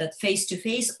 that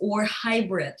face-to-face or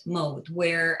hybrid mode,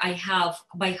 where I have,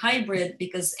 by hybrid,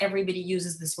 because everybody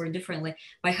uses this word differently,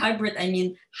 by hybrid I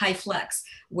mean high flex,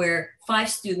 where 5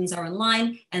 students are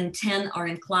online and 10 are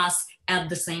in class at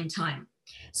the same time.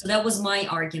 So that was my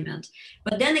argument.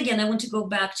 But then again, I want to go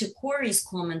back to Corey's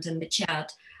comment in the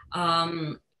chat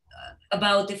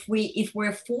about if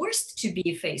we're forced to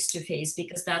be face-to-face,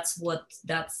 because that's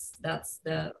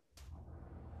the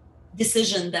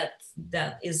decision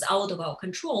that is out of our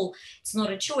control, it's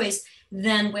not a choice,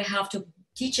 then we have to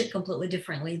teach it completely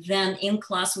differently. Then in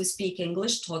class we speak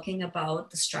English, talking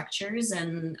about the structures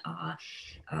and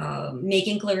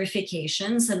making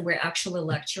clarifications, and we're actually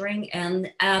lecturing,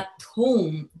 and at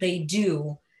home they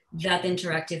do that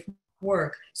interactive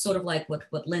work, sort of like what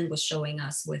Lynne was showing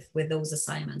us with those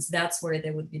assignments. That's where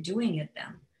they would be doing it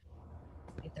then,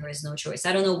 if there is no choice.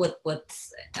 I don't know what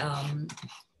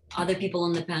other people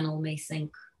on the panel may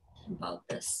think about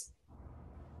this.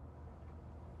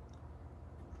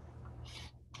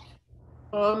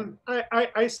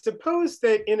 I suppose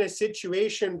that in a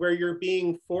situation where you're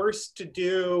being forced to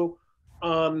do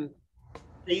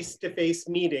face-to-face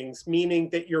meetings, meaning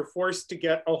that you're forced to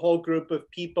get a whole group of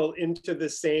people into the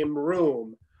same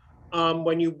room,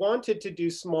 when you wanted to do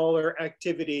smaller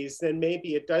activities, then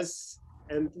maybe it does,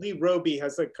 and Lee Roby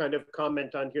has a kind of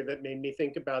comment on here that made me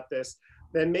think about this,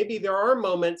 then maybe there are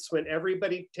moments when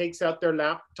everybody takes out their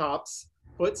laptops,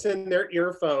 puts in their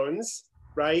earphones,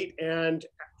 right? And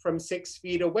from 6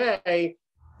 feet away,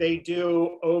 they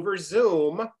do over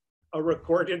Zoom a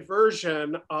recorded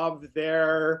version of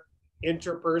their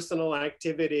interpersonal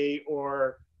activity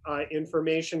or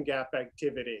information gap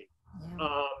activity.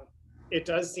 Yeah. It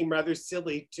does seem rather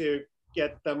silly to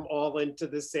get them all into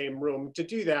the same room to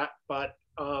do that, but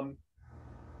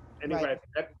anyway, right.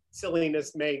 That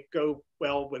silliness may go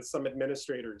well with some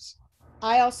administrators.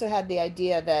 I also had the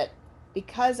idea that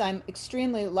because I'm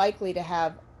extremely likely to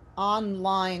have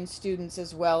online students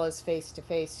as well as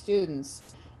face-to-face students,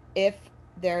 if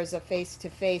there's a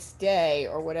face-to-face day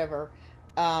or whatever,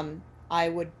 I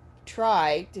would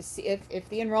try to see if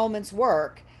the enrollments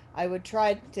work, I would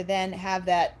try to then have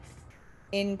that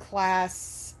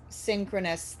in-class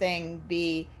synchronous thing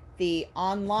be the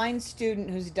online student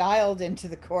who's dialed into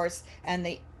the course and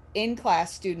the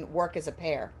in-class student work as a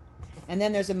pair. And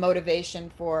then there's a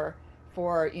motivation for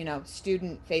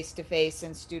student face-to-face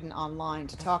and student online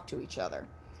to talk to each other.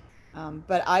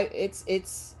 But I'm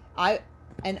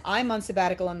on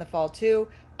sabbatical in the fall too.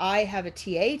 I have a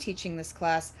TA teaching this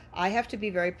class. I have to be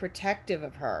very protective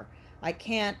of her. I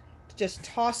can't just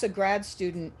toss a grad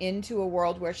student into a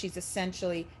world where she's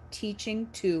essentially teaching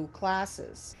 2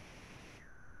 classes.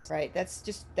 Right?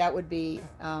 That would be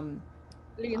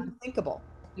unthinkable.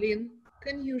 Lynne,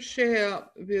 can you share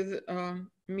with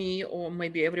me, or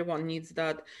maybe everyone needs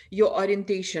that, your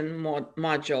orientation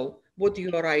module, what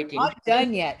you are writing? Not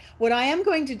done yet. What I am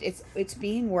going to, it's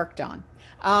being worked on.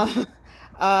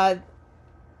 I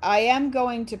am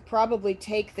going to probably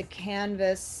take the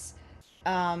Canvas,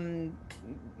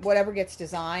 whatever gets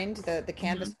designed, the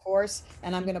Canvas course,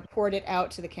 and I'm going to port it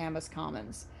out to the Canvas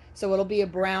Commons. So it'll be a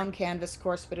Brown Canvas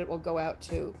course, but it will go out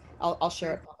to, I'll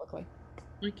share it publicly.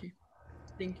 Okay,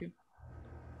 thank you.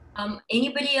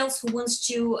 Anybody else who wants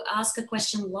to ask a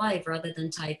question live rather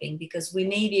than typing, because we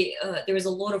maybe, there is a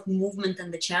lot of movement in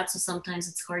the chat, so sometimes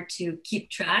it's hard to keep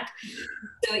track.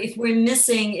 So if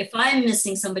I'm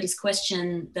missing somebody's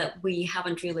question that we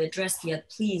haven't really addressed yet,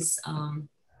 please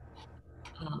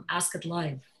ask it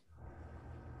live.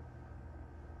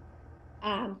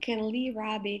 Can Lee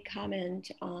Robbie comment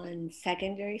on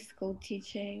secondary school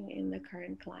teaching in the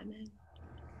current climate?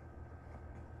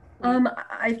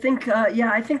 I think,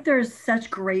 yeah, I think there's such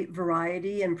great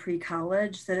variety in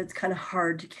pre-college that it's kind of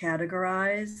hard to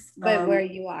categorize. But where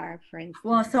you are, for instance.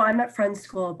 Well, so I'm at Friends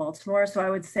School of Baltimore, so I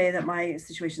would say that my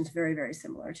situation is very, very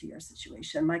similar to your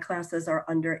situation. My classes are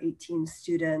under 18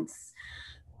 students.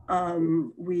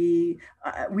 We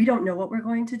don't know what we're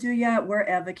going to do yet. We're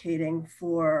advocating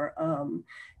for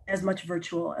as much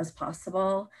virtual as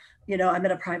possible. You know, I'm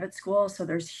at a private school, so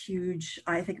there's huge,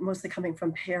 I think mostly coming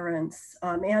from parents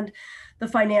and the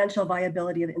financial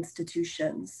viability of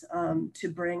institutions to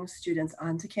bring students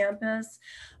onto campus.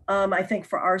 I think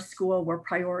for our school, we're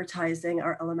prioritizing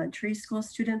our elementary school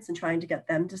students and trying to get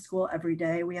them to school every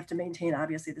day. We have to maintain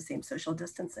obviously the same social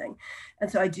distancing.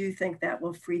 And so I do think that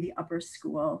will free the upper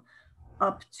school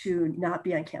up to not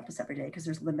be on campus every day because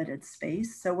there's limited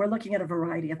space. So we're looking at a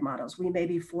variety of models. We may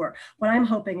be what I'm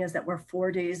hoping is that we're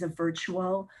 4 days of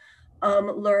virtual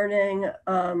learning,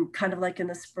 kind of like in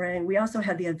the spring. We also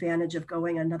had the advantage of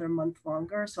going another month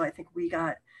longer. So I think we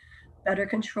got better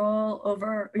control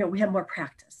over, you know, we had more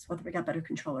practice. Whether we got better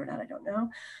control or not, I don't know.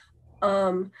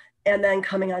 And then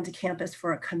coming onto campus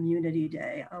for a community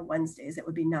day on Wednesdays, it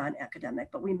would be non-academic,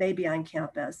 but we may be on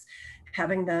campus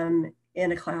having them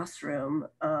in a classroom.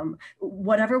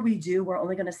 Whatever we do, we're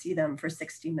only going to see them for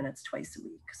 60 minutes twice a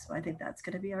week. So I think that's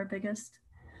going to be our biggest.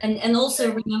 And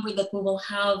also remember that we will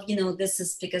have, you know, this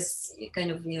is because kind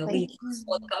of, you know, Lee's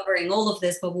covering all of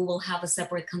this, but we will have a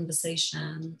separate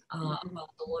conversation about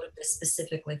a lot of this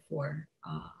specifically for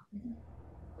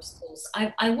schools.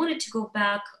 I wanted to go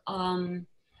back.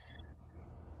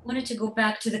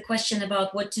 To the question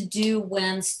about what to do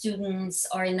when students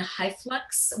are in a high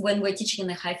flex, when we're teaching in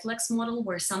the high flex model,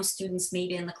 where some students may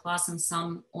be in the class and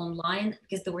some online,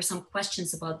 because there were some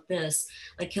questions about this,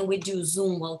 like, can we do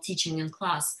Zoom while teaching in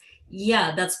class?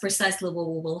 Yeah, that's precisely what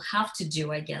we will have to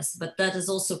do, I guess, but that is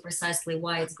also precisely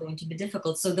why it's going to be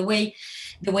difficult. So the way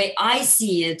I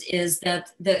see it is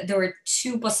that there are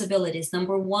two possibilities.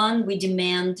 Number one, we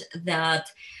demand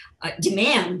that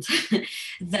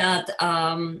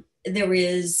there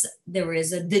is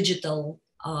a digital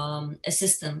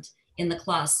assistant in the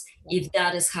class, if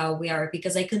that is how we are,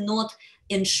 because I cannot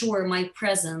ensure my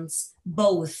presence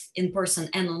both in person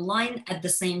and online at the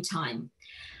same time.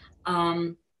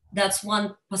 That's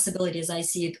one possibility as I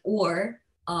see it. Or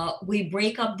we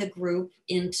break up the group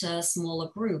into smaller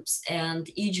groups and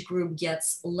each group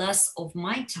gets less of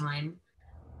my time,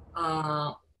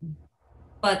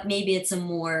 but maybe it's a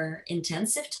more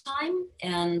intensive time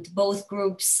and both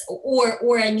groups,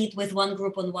 or I meet with one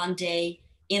group on one day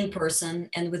in person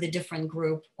and with a different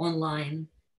group online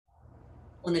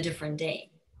on a different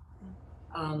day.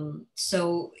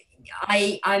 So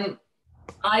I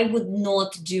would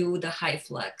not do the high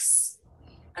flex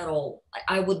at all.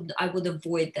 I would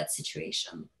avoid that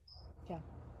situation.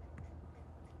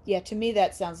 Yeah, to me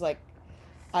that sounds like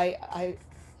my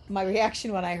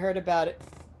reaction when I heard about it,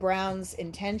 Brown's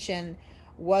intention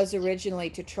was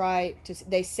originally to try to,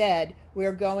 they said,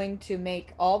 we're going to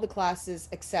make all the classes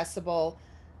accessible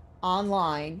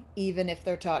online, even if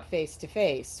they're taught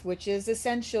face-to-face, which is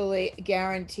essentially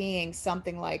guaranteeing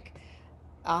something like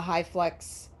a high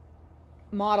flex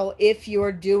model if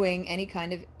you're doing any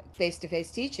kind of face-to-face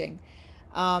teaching,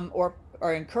 or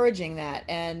encouraging that.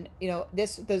 And, you know,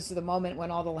 this is the moment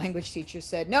when all the language teachers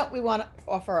said, no, we want to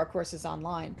offer our courses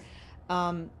online.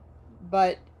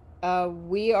 But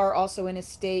we are also in a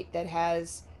state that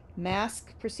has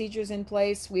mask procedures in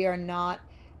place. We are not,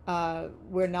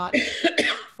 we're not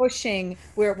pushing,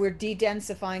 we're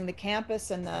de-densifying the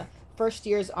campus, and the first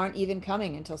years aren't even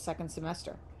coming until second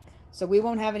semester. So we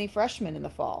won't have any freshmen in the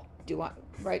fall.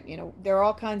 Right? You know, there are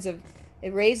all kinds of,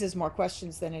 it raises more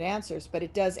questions than it answers, but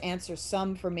it does answer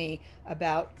some for me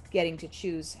about getting to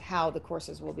choose how the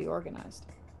courses will be organized.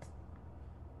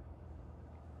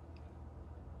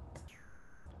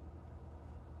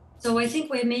 So I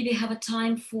think we maybe have a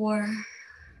time for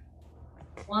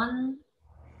one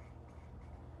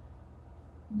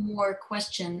more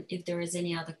question, if there is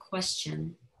any other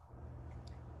question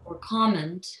or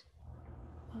comment.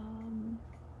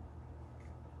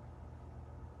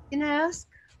 Can I ask?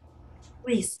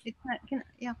 Please.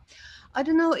 Yeah. I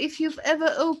don't know if you've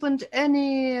ever opened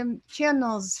any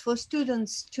channels for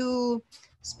students to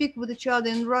speak with each other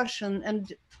in Russian,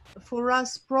 and for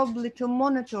us probably to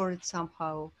monitor it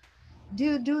somehow. Do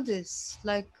you do this?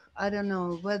 Like, I don't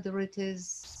know whether it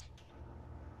is,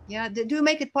 yeah, do you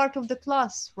make it part of the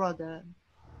class rather?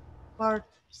 Part,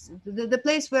 the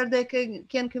place where they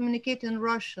can communicate in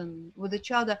Russian with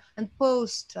each other and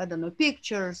post, I don't know,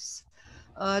 pictures,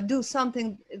 do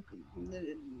something,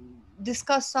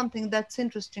 discuss something that's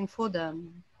interesting for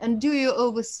them. And do you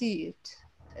oversee it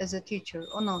as a teacher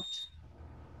or not?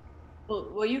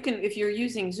 Well, you can, if you're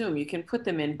using Zoom, you can put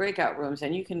them in breakout rooms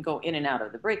and you can go in and out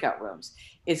of the breakout rooms.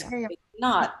 It's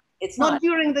not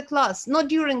during the class, not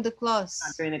during the class.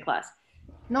 Not during the class.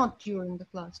 Not during the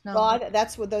class, no. Well,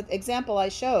 that's what the example I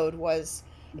showed was.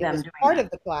 It was part of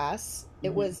the class.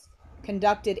 It was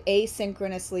conducted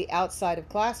asynchronously outside of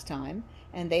class time,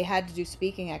 and they had to do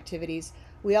speaking activities.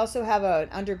 We also have an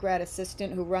undergrad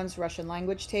assistant who runs Russian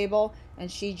language table, and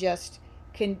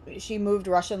she moved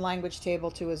Russian language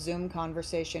table to a Zoom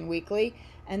conversation weekly,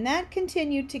 and that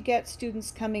continued to get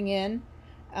students coming in.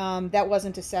 That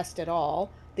wasn't assessed at all.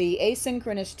 The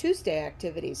asynchronous Tuesday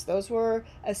activities, those were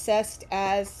assessed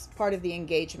as part of the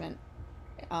engagement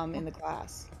in the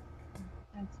class.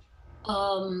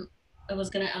 I was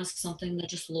gonna ask something that I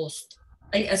just lost.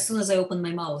 As soon as I opened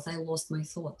my mouth, I lost my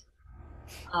thought.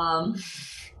 I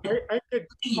could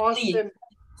toss in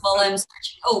while I'm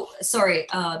searching. Oh, sorry,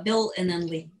 Bill and then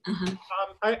Lee.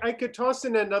 I could toss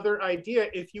in another idea.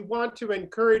 If you want to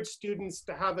encourage students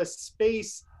to have a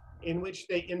space in which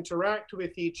they interact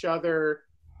with each other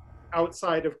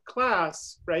outside of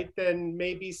class, right, then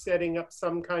maybe setting up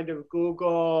some kind of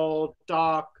Google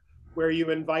Doc where you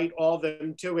invite all of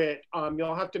them to it.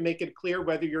 You'll have to make it clear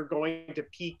whether you're going to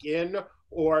peek in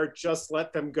or just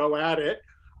let them go at it.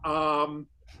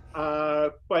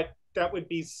 But that would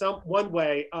be one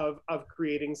way of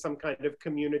creating some kind of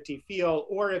community feel,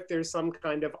 or if there's some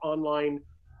kind of online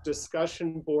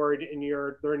discussion board in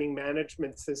your learning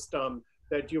management system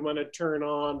that you want to turn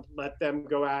on, let them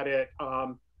go at it.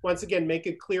 Once again, make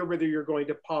it clear whether you're going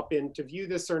to pop in to view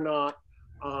this or not,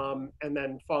 and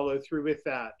then follow through with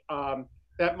that.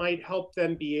 That might help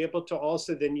them be able to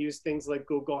also then use things like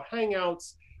Google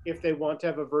Hangouts if they want to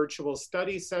have a virtual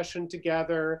study session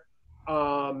together,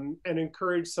 and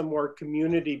encourage some more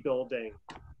community building.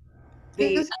 I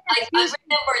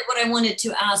remembered what I wanted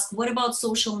to ask. What about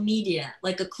social media,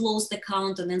 like a closed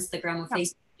account on Instagram or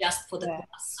Facebook just for the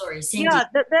class? Sorry, Cindy. Yeah,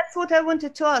 that's what I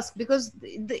wanted to ask, because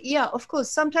yeah, of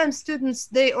course, sometimes students,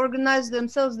 they organize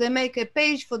themselves, they make a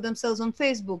page for themselves on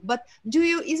Facebook. But do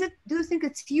you think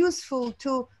it's useful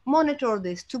to monitor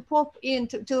this, to pop in,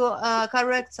 to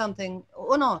correct something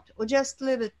or not, or just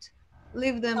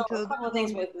leave them to a couple of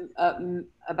things with,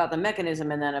 about the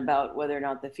mechanism and then about whether or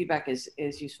not the feedback is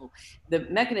useful. The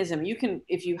mechanism, you can,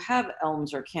 if you have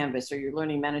Elms or Canvas or your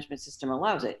learning management system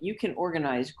allows it, you can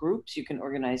organize groups, you can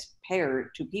organize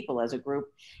two people as a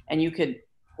group, and you could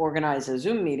organize a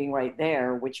Zoom meeting right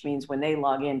there, which means when they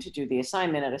log in to do the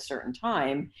assignment at a certain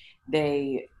time,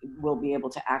 they will be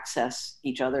able to access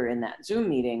each other in that Zoom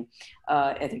meeting.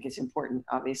 I think it's important,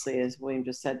 obviously, as William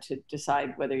just said, to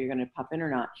decide whether you're going to pop in or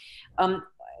not.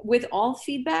 With all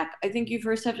feedback, I think you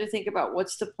first have to think about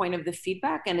what's the point of the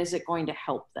feedback and is it going to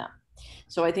help them?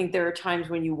 So I think there are times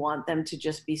when you want them to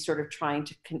just be sort of trying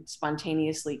to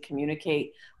spontaneously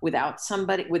communicate without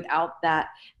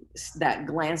that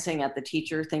glancing at the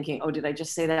teacher thinking, oh, did I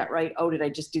just say that right? Oh, did I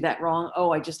just do that wrong?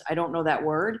 Oh, I don't know that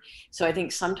word. So I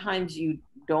think sometimes you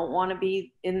don't want to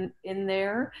be in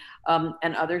there.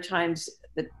 And other times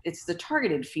it's the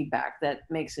targeted feedback that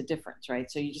makes a difference,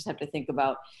 right? So you just have to think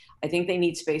about, I think they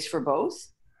need space for both.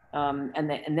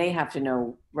 And they have to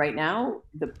know right now,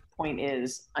 the point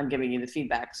is I'm giving you the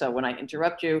feedback. So when I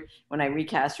interrupt you, when I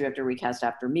recast, you have to recast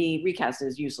after me. Recast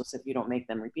is useless if you don't make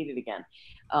them repeat it again.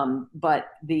 But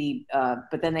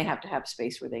then they have to have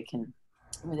space where they can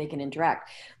interact.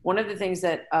 One of the things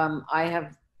that I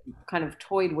have kind of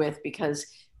toyed with, because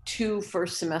 2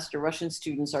 first semester Russian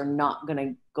students are not going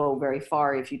to go very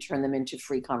far if you turn them into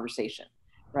free conversation,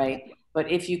 right? But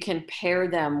if you can pair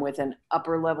them with an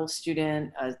upper level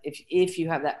student, if you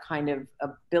have that kind of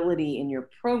ability in your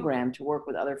program to work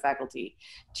with other faculty,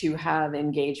 to have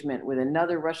engagement with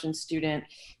another Russian student,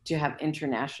 to have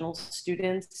international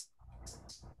students,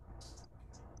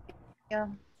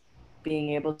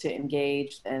 being able to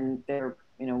engage, and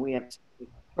we have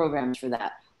programs for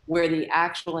that, where the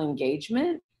actual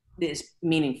engagement is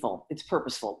meaningful, it's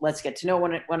purposeful. Let's get to know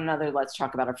one another. Let's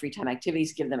talk about our free time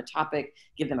activities, give them a topic,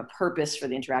 give them a purpose for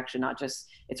the interaction, not just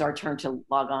it's our turn to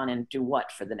log on and do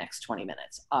what for the next 20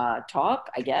 minutes.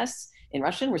 Talk, I guess, in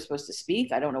Russian. We're supposed to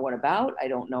speak. I don't know what about. I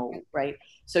don't know, right?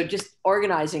 So just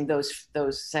organizing those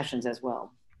sessions as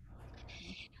well.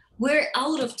 We're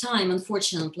out of time,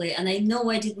 unfortunately, and I know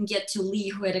I didn't get to Lee,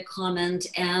 who had a comment,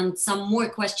 and some more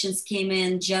questions came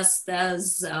in just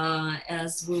as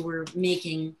we were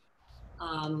making,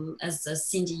 as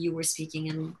Cindy, you were speaking,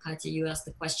 and Katya, you asked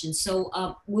the question.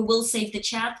 So we will save the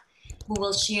chat. We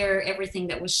will share everything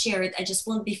that was shared. I just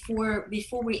want, before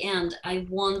we end, I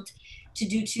want to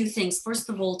do two things. First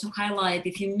of all, to highlight,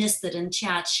 if you missed it in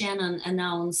chat, Shannon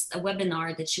announced a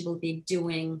webinar that she will be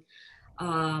doing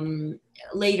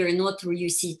later, not through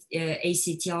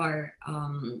ACTR.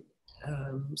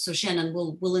 So Shannon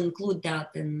will include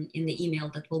that in the email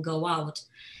that will go out.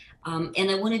 And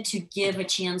I wanted to give a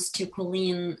chance to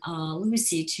Colleen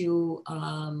Lucy to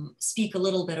speak a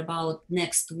little bit about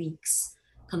next week's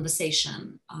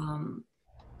conversation.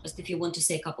 Just if you want to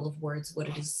say a couple of words, what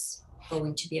it is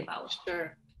going to be about.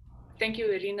 Sure. Thank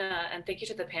you, Irina, and thank you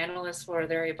to the panelists for a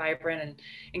very vibrant and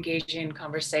engaging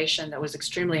conversation that was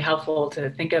extremely helpful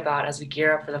to think about as we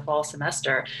gear up for the fall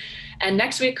semester. And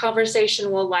next week's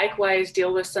conversation will likewise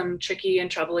deal with some tricky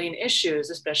and troubling issues,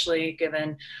 especially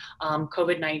given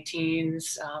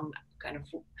COVID-19's kind of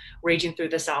raging through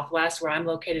the Southwest, where I'm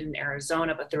located in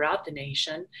Arizona, but throughout the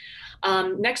nation.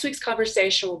 Next week's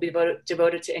conversation will be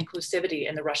devoted to inclusivity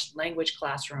in the Russian language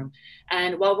classroom.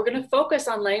 And while we're going to focus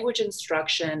on language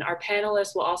instruction, our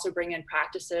panelists will also bring in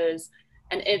practices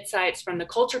and insights from the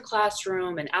culture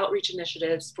classroom and outreach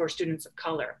initiatives for students of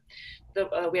color.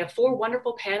 We have 4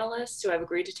 wonderful panelists who have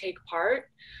agreed to take part.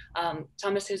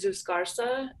 Thomas Jesus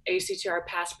Garza, ACTR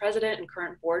past president and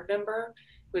current board member,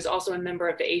 who is also a member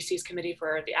of the AC's Committee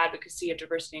for the Advocacy of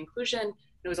Diversity and Inclusion, and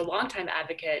who is a longtime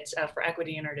advocate for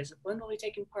equity in our discipline, will be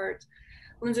taking part.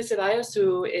 Lindsay Ceballos,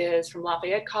 who is from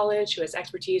Lafayette College, who has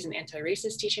expertise in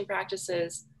anti-racist teaching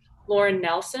practices. Lauren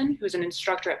Nelson, who's an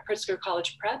instructor at Pritzker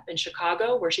College Prep in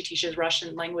Chicago, where she teaches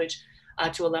Russian language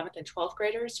to 11th and 12th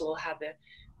graders, so we'll have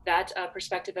that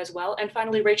perspective as well. And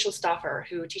finally, Rachel Stoffer,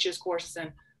 who teaches courses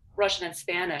in Russian and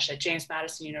Spanish at James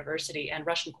Madison University and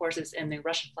Russian courses in the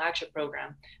Russian flagship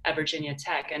program at Virginia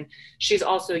Tech. And she's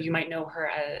also, you might know her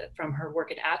from her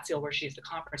work at ATSEAL, where she's the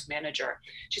conference manager.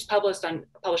 She's published on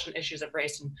issues of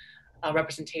race and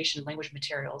representation, language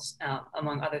materials,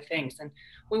 among other things. And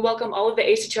we welcome all of the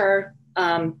ACTR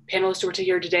panelists who are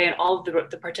here today and all of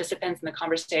the participants in the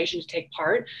conversation to take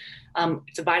part.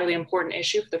 It's a vitally important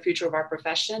issue for the future of our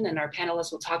profession, and our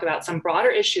panelists will talk about some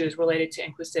broader issues related to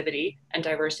inclusivity and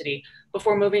diversity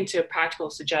before moving to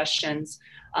practical suggestions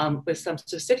with some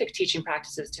specific teaching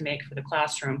practices to make for the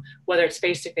classroom, whether it's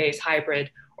face-to-face,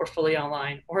 hybrid, or fully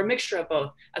online, or a mixture of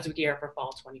both as we gear up for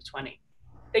fall 2020.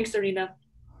 Thanks, Irina.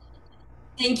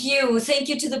 Thank you. Thank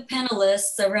you to the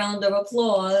panelists. A round of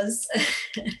applause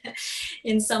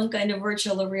in some kind of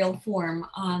virtual or real form.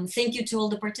 Thank you to all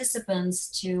the participants,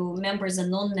 to members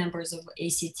and non-members of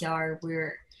ACTR.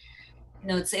 We're, you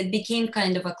know, it became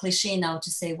kind of a cliche now to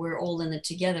say we're all in it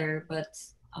together, but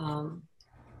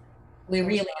we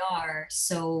really are.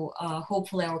 So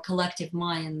hopefully our collective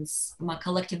mind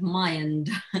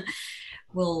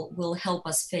will help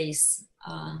us face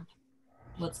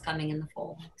what's coming in the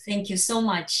fall. Thank you so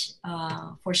much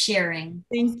for sharing.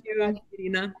 Thank you,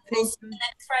 Irina. We'll see you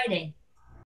next Friday.